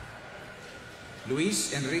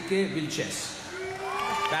 Luis Enrique Vilches,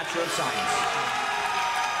 Bachelor of Science.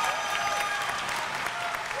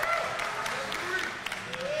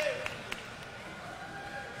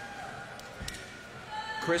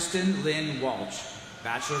 Kristen Lynn Walsh,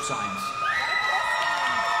 Bachelor of Science.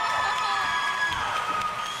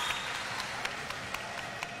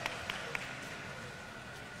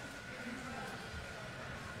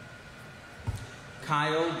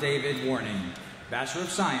 Kyle David Warning, Bachelor of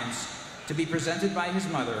Science, to be presented by his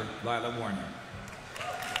mother, Lila Warning.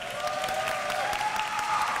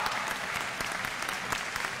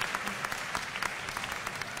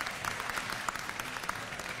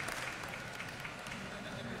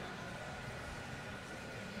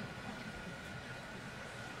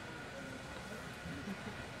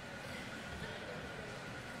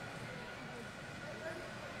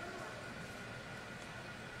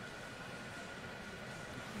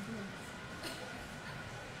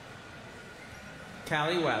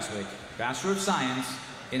 Callie Waswick, Bachelor of Science,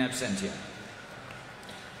 in absentia.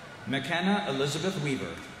 McKenna Elizabeth Weaver,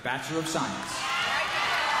 Bachelor of Science.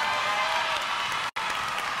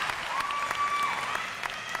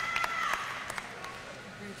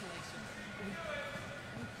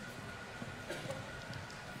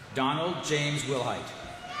 Donald James Wilhite,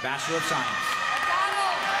 Bachelor of Science.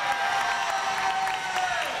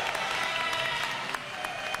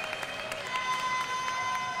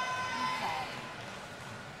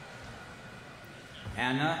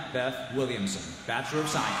 Anna Beth Williamson, Bachelor of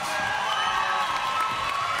Science.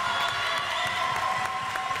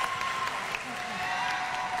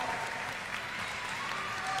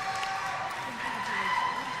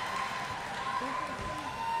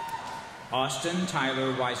 Austin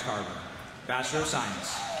Tyler Weiscarver, Bachelor of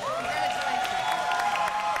Science.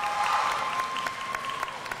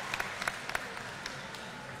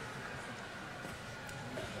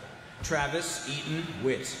 Travis Eaton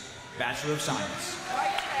Witt, Bachelor of Science.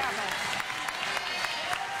 Right, Travis.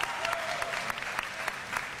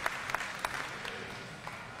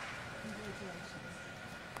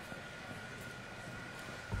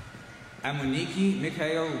 Amuniki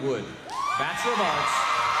Mikhail Wood, Bachelor of Arts,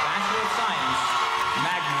 Bachelor of Science,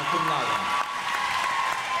 magna cum laude.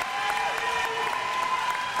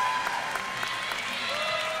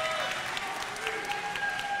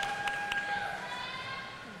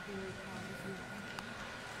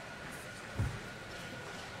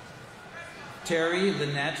 Terry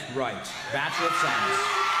Lynette Wright, Bachelor of Science.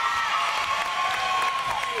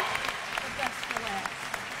 The best for last.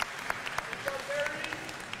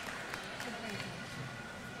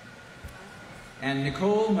 And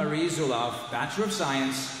Nicole Marie Zulaf, Bachelor of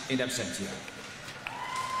Science in absentia.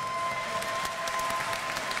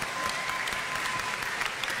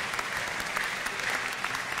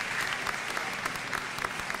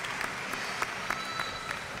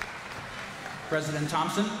 President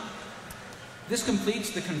Thompson, this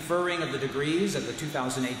completes the conferring of the degrees at the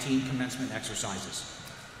 2018 commencement exercises.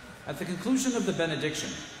 At the conclusion of the benediction,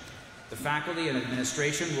 the faculty and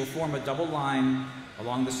administration will form a double line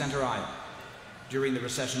along the center aisle. During the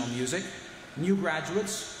recessional music, new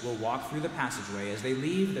graduates will walk through the passageway as they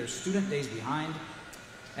leave their student days behind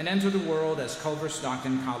and enter the world as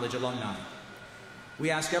Culver-Stockton College alumni. We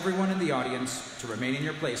ask everyone in the audience to remain in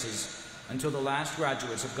your places until the last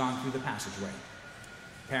graduates have gone through the passageway.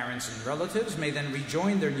 Parents and relatives may then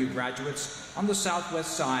rejoin their new graduates on the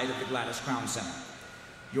southwest side of the Gladys Crown Center.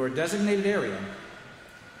 Your designated area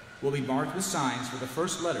will be marked with signs for the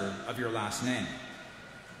first letter of your last name.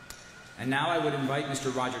 And now I would invite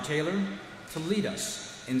Mr. Roger Taylor to lead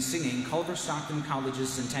us in singing Culver-Stockton College's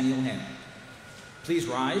Centennial Hymn. Please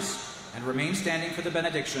rise and remain standing for the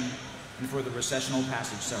benediction and for the recessional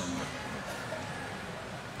passage ceremony.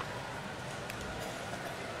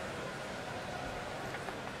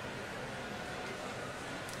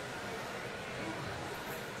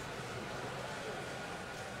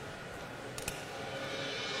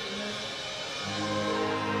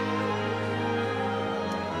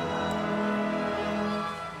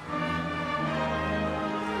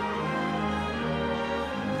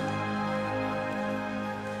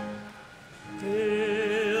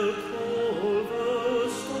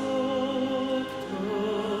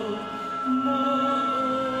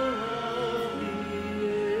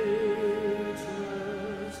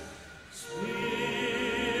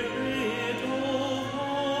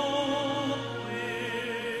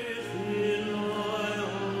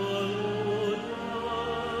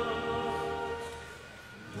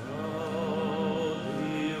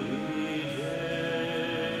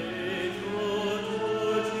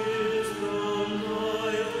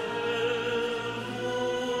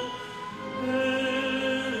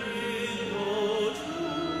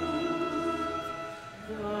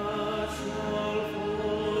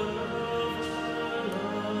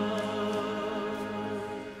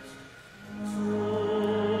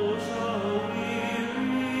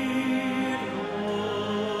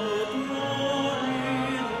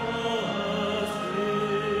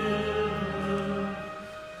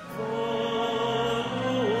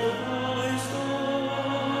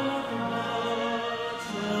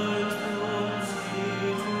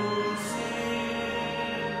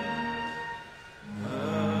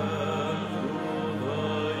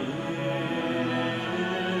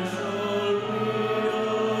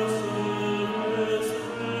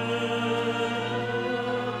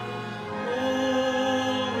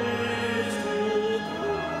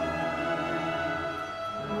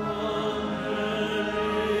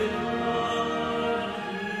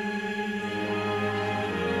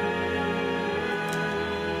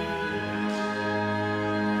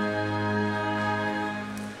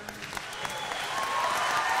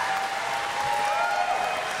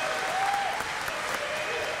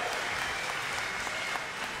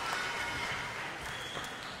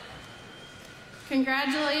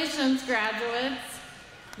 Congratulations, graduates.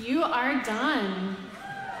 You are done.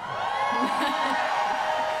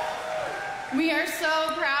 We are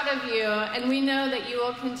so proud of you, and we know that you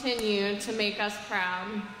will continue to make us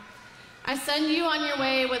proud. I send you on your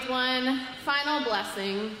way with one final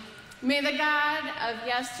blessing. May the God of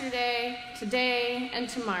yesterday, today, and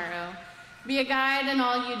tomorrow be a guide in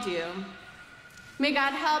all you do. May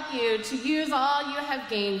God help you to use all you have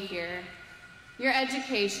gained here, your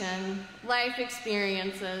education, life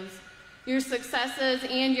experiences, your successes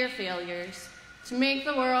and your failures, to make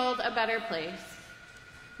the world a better place.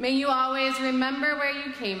 May you always remember where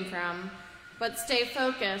you came from, but stay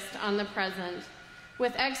focused on the present,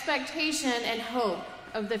 with expectation and hope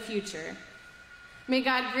of the future. May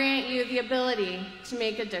God grant you the ability to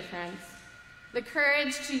make a difference, the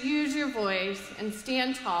courage to use your voice and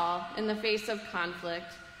stand tall in the face of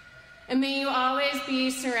conflict. And may you always be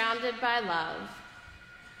surrounded by love.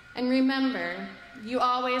 And remember, you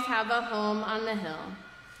always have a home on the hill.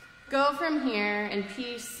 Go from here in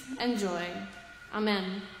peace and joy.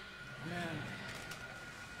 Amen. Amen.